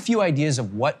 I have a few ideas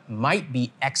of what might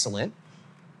be excellent,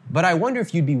 but I wonder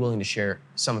if you'd be willing to share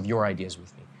some of your ideas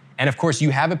with me. And of course, you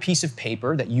have a piece of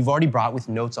paper that you've already brought with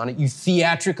notes on it. You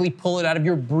theatrically pull it out of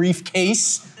your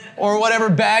briefcase or whatever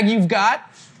bag you've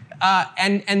got.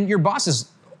 And your boss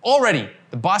is already,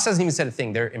 the boss hasn't even said a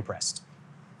thing. They're impressed.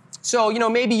 So,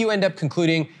 maybe you end up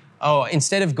concluding, oh,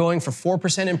 instead of going for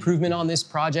 4% improvement on this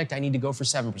project, I need to go for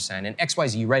 7%. And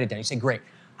XYZ, you write it down. You say, great.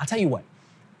 I'll tell you what.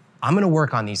 I'm going to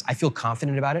work on these. I feel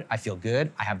confident about it. I feel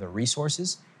good. I have the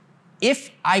resources.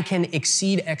 If I can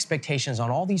exceed expectations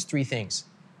on all these three things,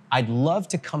 I'd love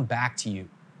to come back to you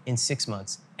in 6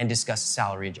 months and discuss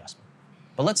salary adjustment.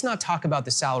 But let's not talk about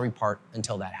the salary part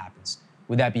until that happens.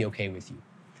 Would that be okay with you?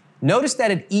 Notice that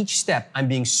at each step, I'm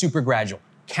being super gradual.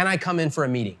 Can I come in for a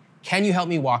meeting? Can you help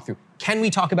me walk through? Can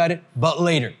we talk about it, but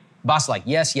later? Boss like,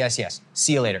 yes, yes, yes.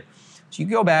 See you later. So you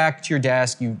go back to your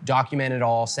desk, you document it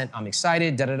all, I'm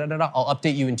excited, da-da-da-da-da. I'll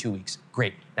update you in 2 weeks.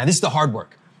 Great. Now this is the hard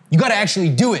work. You gotta actually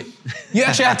do it. You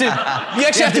actually have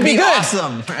to be good.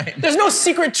 Awesome, right? There's no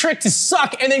secret trick to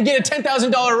suck and then get a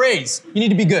 $10,000 raise. You need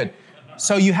to be good.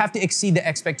 So you have to exceed the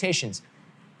expectations.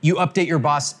 You update your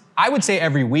boss, I would say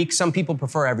every week. Some people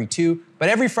prefer every 2, but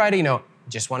every Friday,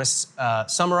 just want to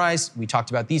summarize. We talked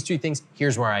about these 3 things.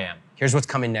 Here's where I am. Here's what's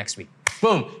coming next week.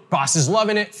 Boom. Boss is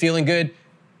loving it, feeling good.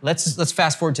 Let's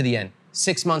fast forward to the end.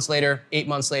 6 months later, 8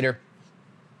 months later,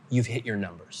 you've hit your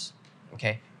numbers.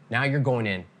 Okay? Now you're going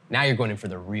in. Now you're going in for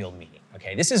the real meeting.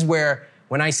 Okay? This is where,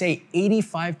 when I say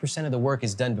 85% of the work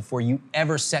is done before you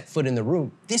ever set foot in the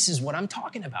room, this is what I'm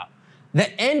talking about. The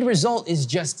end result is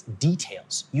just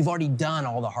details. You've already done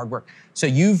all the hard work. So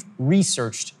you've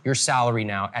researched your salary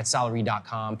now at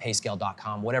salary.com,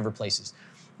 payscale.com, whatever places.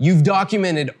 You've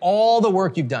documented all the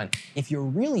work you've done. If you're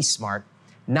really smart,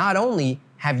 not only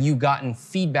have you gotten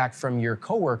feedback from your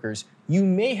coworkers, you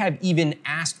may have even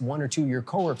asked 1 or 2 of your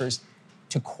coworkers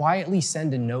to quietly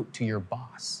send a note to your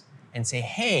boss and say,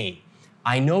 hey,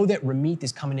 I know that Ramit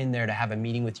is coming in there to have a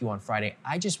meeting with you on Friday.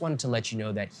 I just wanted to let you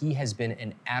know that he has been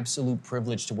an absolute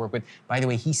privilege to work with. By the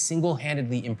way, he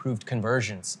single-handedly improved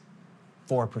conversions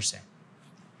 4%.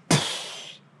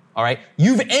 All right?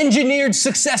 You've engineered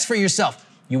success for yourself.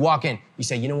 You walk in, you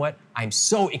say, you know what? I'm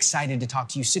so excited to talk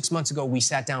to you. 6 months ago, we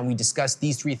sat down, we discussed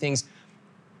these 3 things.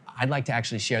 I'd like to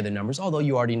actually share the numbers, although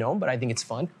you already know them, but I think it's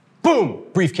fun. Boom,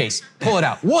 briefcase, pull it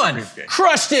out. 1,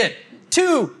 crushed it.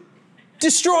 2,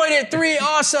 destroyed it. 3,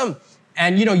 awesome.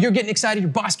 And you're getting excited,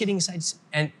 your boss getting excited,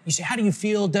 and you say, how do you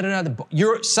feel? Da-da-da.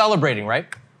 You're celebrating, right?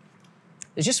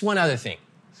 There's just one other thing.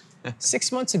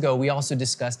 6 months ago, we also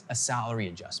discussed a salary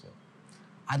adjustment.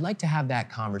 I'd like to have that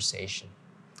conversation.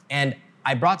 And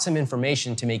I brought some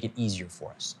information to make it easier for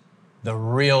us. The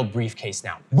real briefcase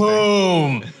now.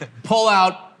 Boom! Pull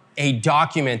out a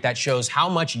document that shows how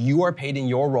much you are paid in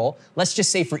your role. Let's just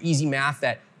say for easy math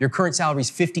that your current salary is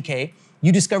 $50K.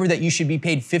 You discover that you should be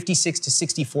paid $56 to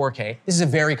 $64K. This is a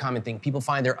very common thing. People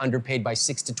find they're underpaid by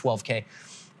 $6 to $12K.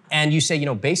 And you say,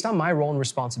 based on my role and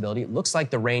responsibility, it looks like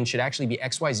the range should actually be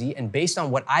XYZ. And based on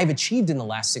what I've achieved in the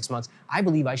last 6 months, I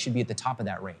believe I should be at the top of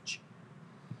that range.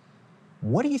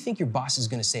 What do you think your boss is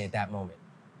going to say at that moment?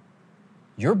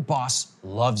 Your boss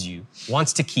loves you,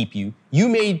 wants to keep you. You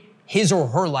made his or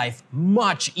her life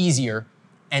much easier,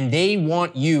 and they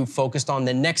want you focused on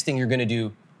the next thing you're going to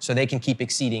do so they can keep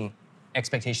exceeding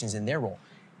expectations in their role.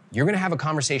 You're gonna have a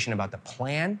conversation about the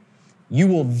plan. You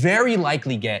will very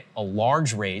likely get a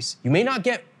large raise. You may not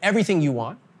get everything you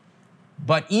want,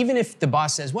 but even if the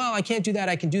boss says, well, I can't do that,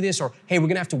 I can do this, or hey, we're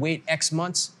gonna have to wait X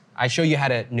months, I show you how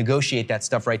to negotiate that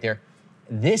stuff right there.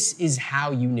 This is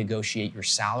how you negotiate your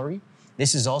salary.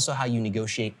 This is also how you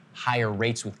negotiate higher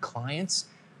rates with clients.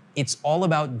 It's all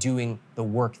about doing the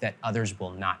work that others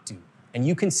will not do. And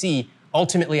you can see,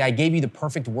 ultimately, I gave you the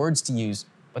perfect words to use,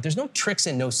 but there's no tricks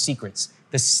and no secrets.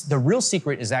 The real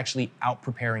secret is actually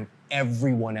out-preparing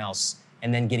everyone else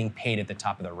and then getting paid at the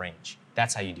top of the range.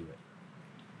 That's how you do it.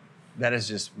 That is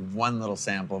just one little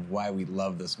sample of why we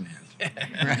love this man.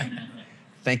 Right?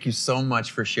 Thank you so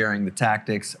much for sharing the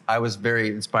tactics. I was very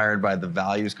inspired by the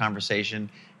values conversation.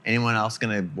 Anyone else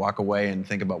going to walk away and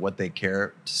think about what they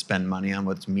care to spend money on,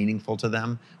 what's meaningful to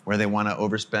them, where they want to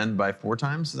overspend by 4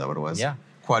 times? Is that what it was? Yeah.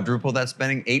 Quadruple that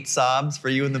spending, 8 sobs for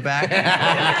you in the back.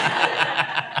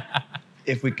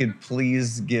 If we could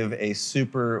please give a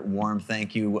super warm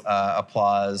thank you,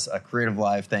 applause, a Creative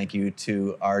Live thank you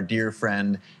to our dear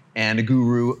friend and a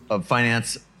guru of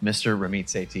finance, Mr. Ramit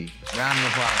Sethi. Round of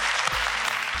applause.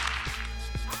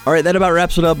 All right, that about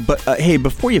wraps it up. But hey,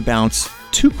 before you bounce,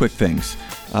 2 quick things.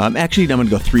 Actually, I'm going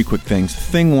to go 3 quick things.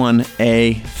 Thing 1,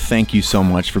 thank you so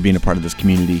much for being a part of this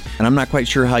community. And I'm not quite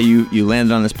sure how you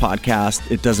landed on this podcast.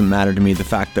 It doesn't matter to me. The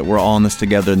fact that we're all in this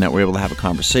together and that we're able to have a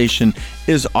conversation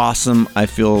is awesome. I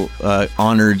feel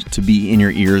honored to be in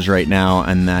your ears right now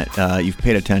and that you've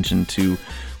paid attention to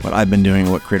what I've been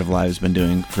doing, what Creative Live has been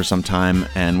doing for some time.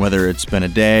 And whether it's been a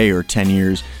day or 10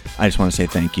 years, I just want to say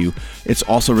thank you. It's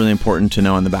also really important to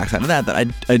know on the backside of that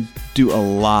I do a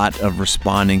lot of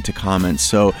responding to comments.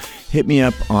 So hit me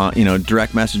up,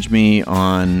 direct message me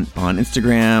on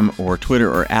Instagram or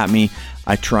Twitter or at me.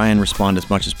 I try and respond as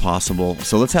much as possible.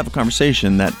 So let's have a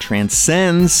conversation that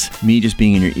transcends me just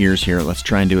being in your ears here. Let's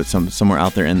try and do it somewhere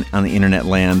out there on the internet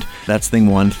land. That's thing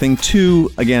 1. Thing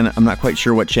 2, again, I'm not quite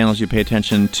sure what channels you pay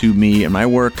attention to me and my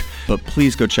work, but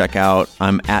please go check out.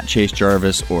 I'm at Chase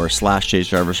Jarvis or /Chase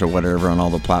Jarvis or whatever on all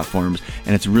the platforms.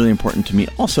 And it's really important to me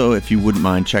also, if you wouldn't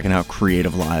mind checking out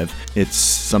Creative Live. It's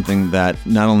something that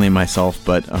not only myself,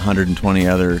 but 120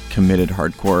 other committed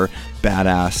hardcore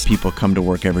badass people come to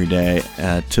work every day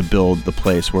to build the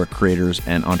place where creators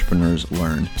and entrepreneurs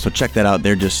learn. So check that out.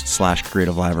 They're just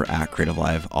 /Creative Live or at Creative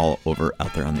Live all over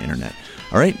out there on the internet.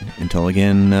 All right. Until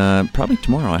again, probably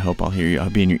tomorrow. I hope I'll hear you. I'll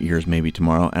be in your ears maybe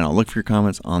tomorrow, and I'll look for your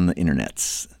comments on the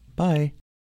internets. Bye.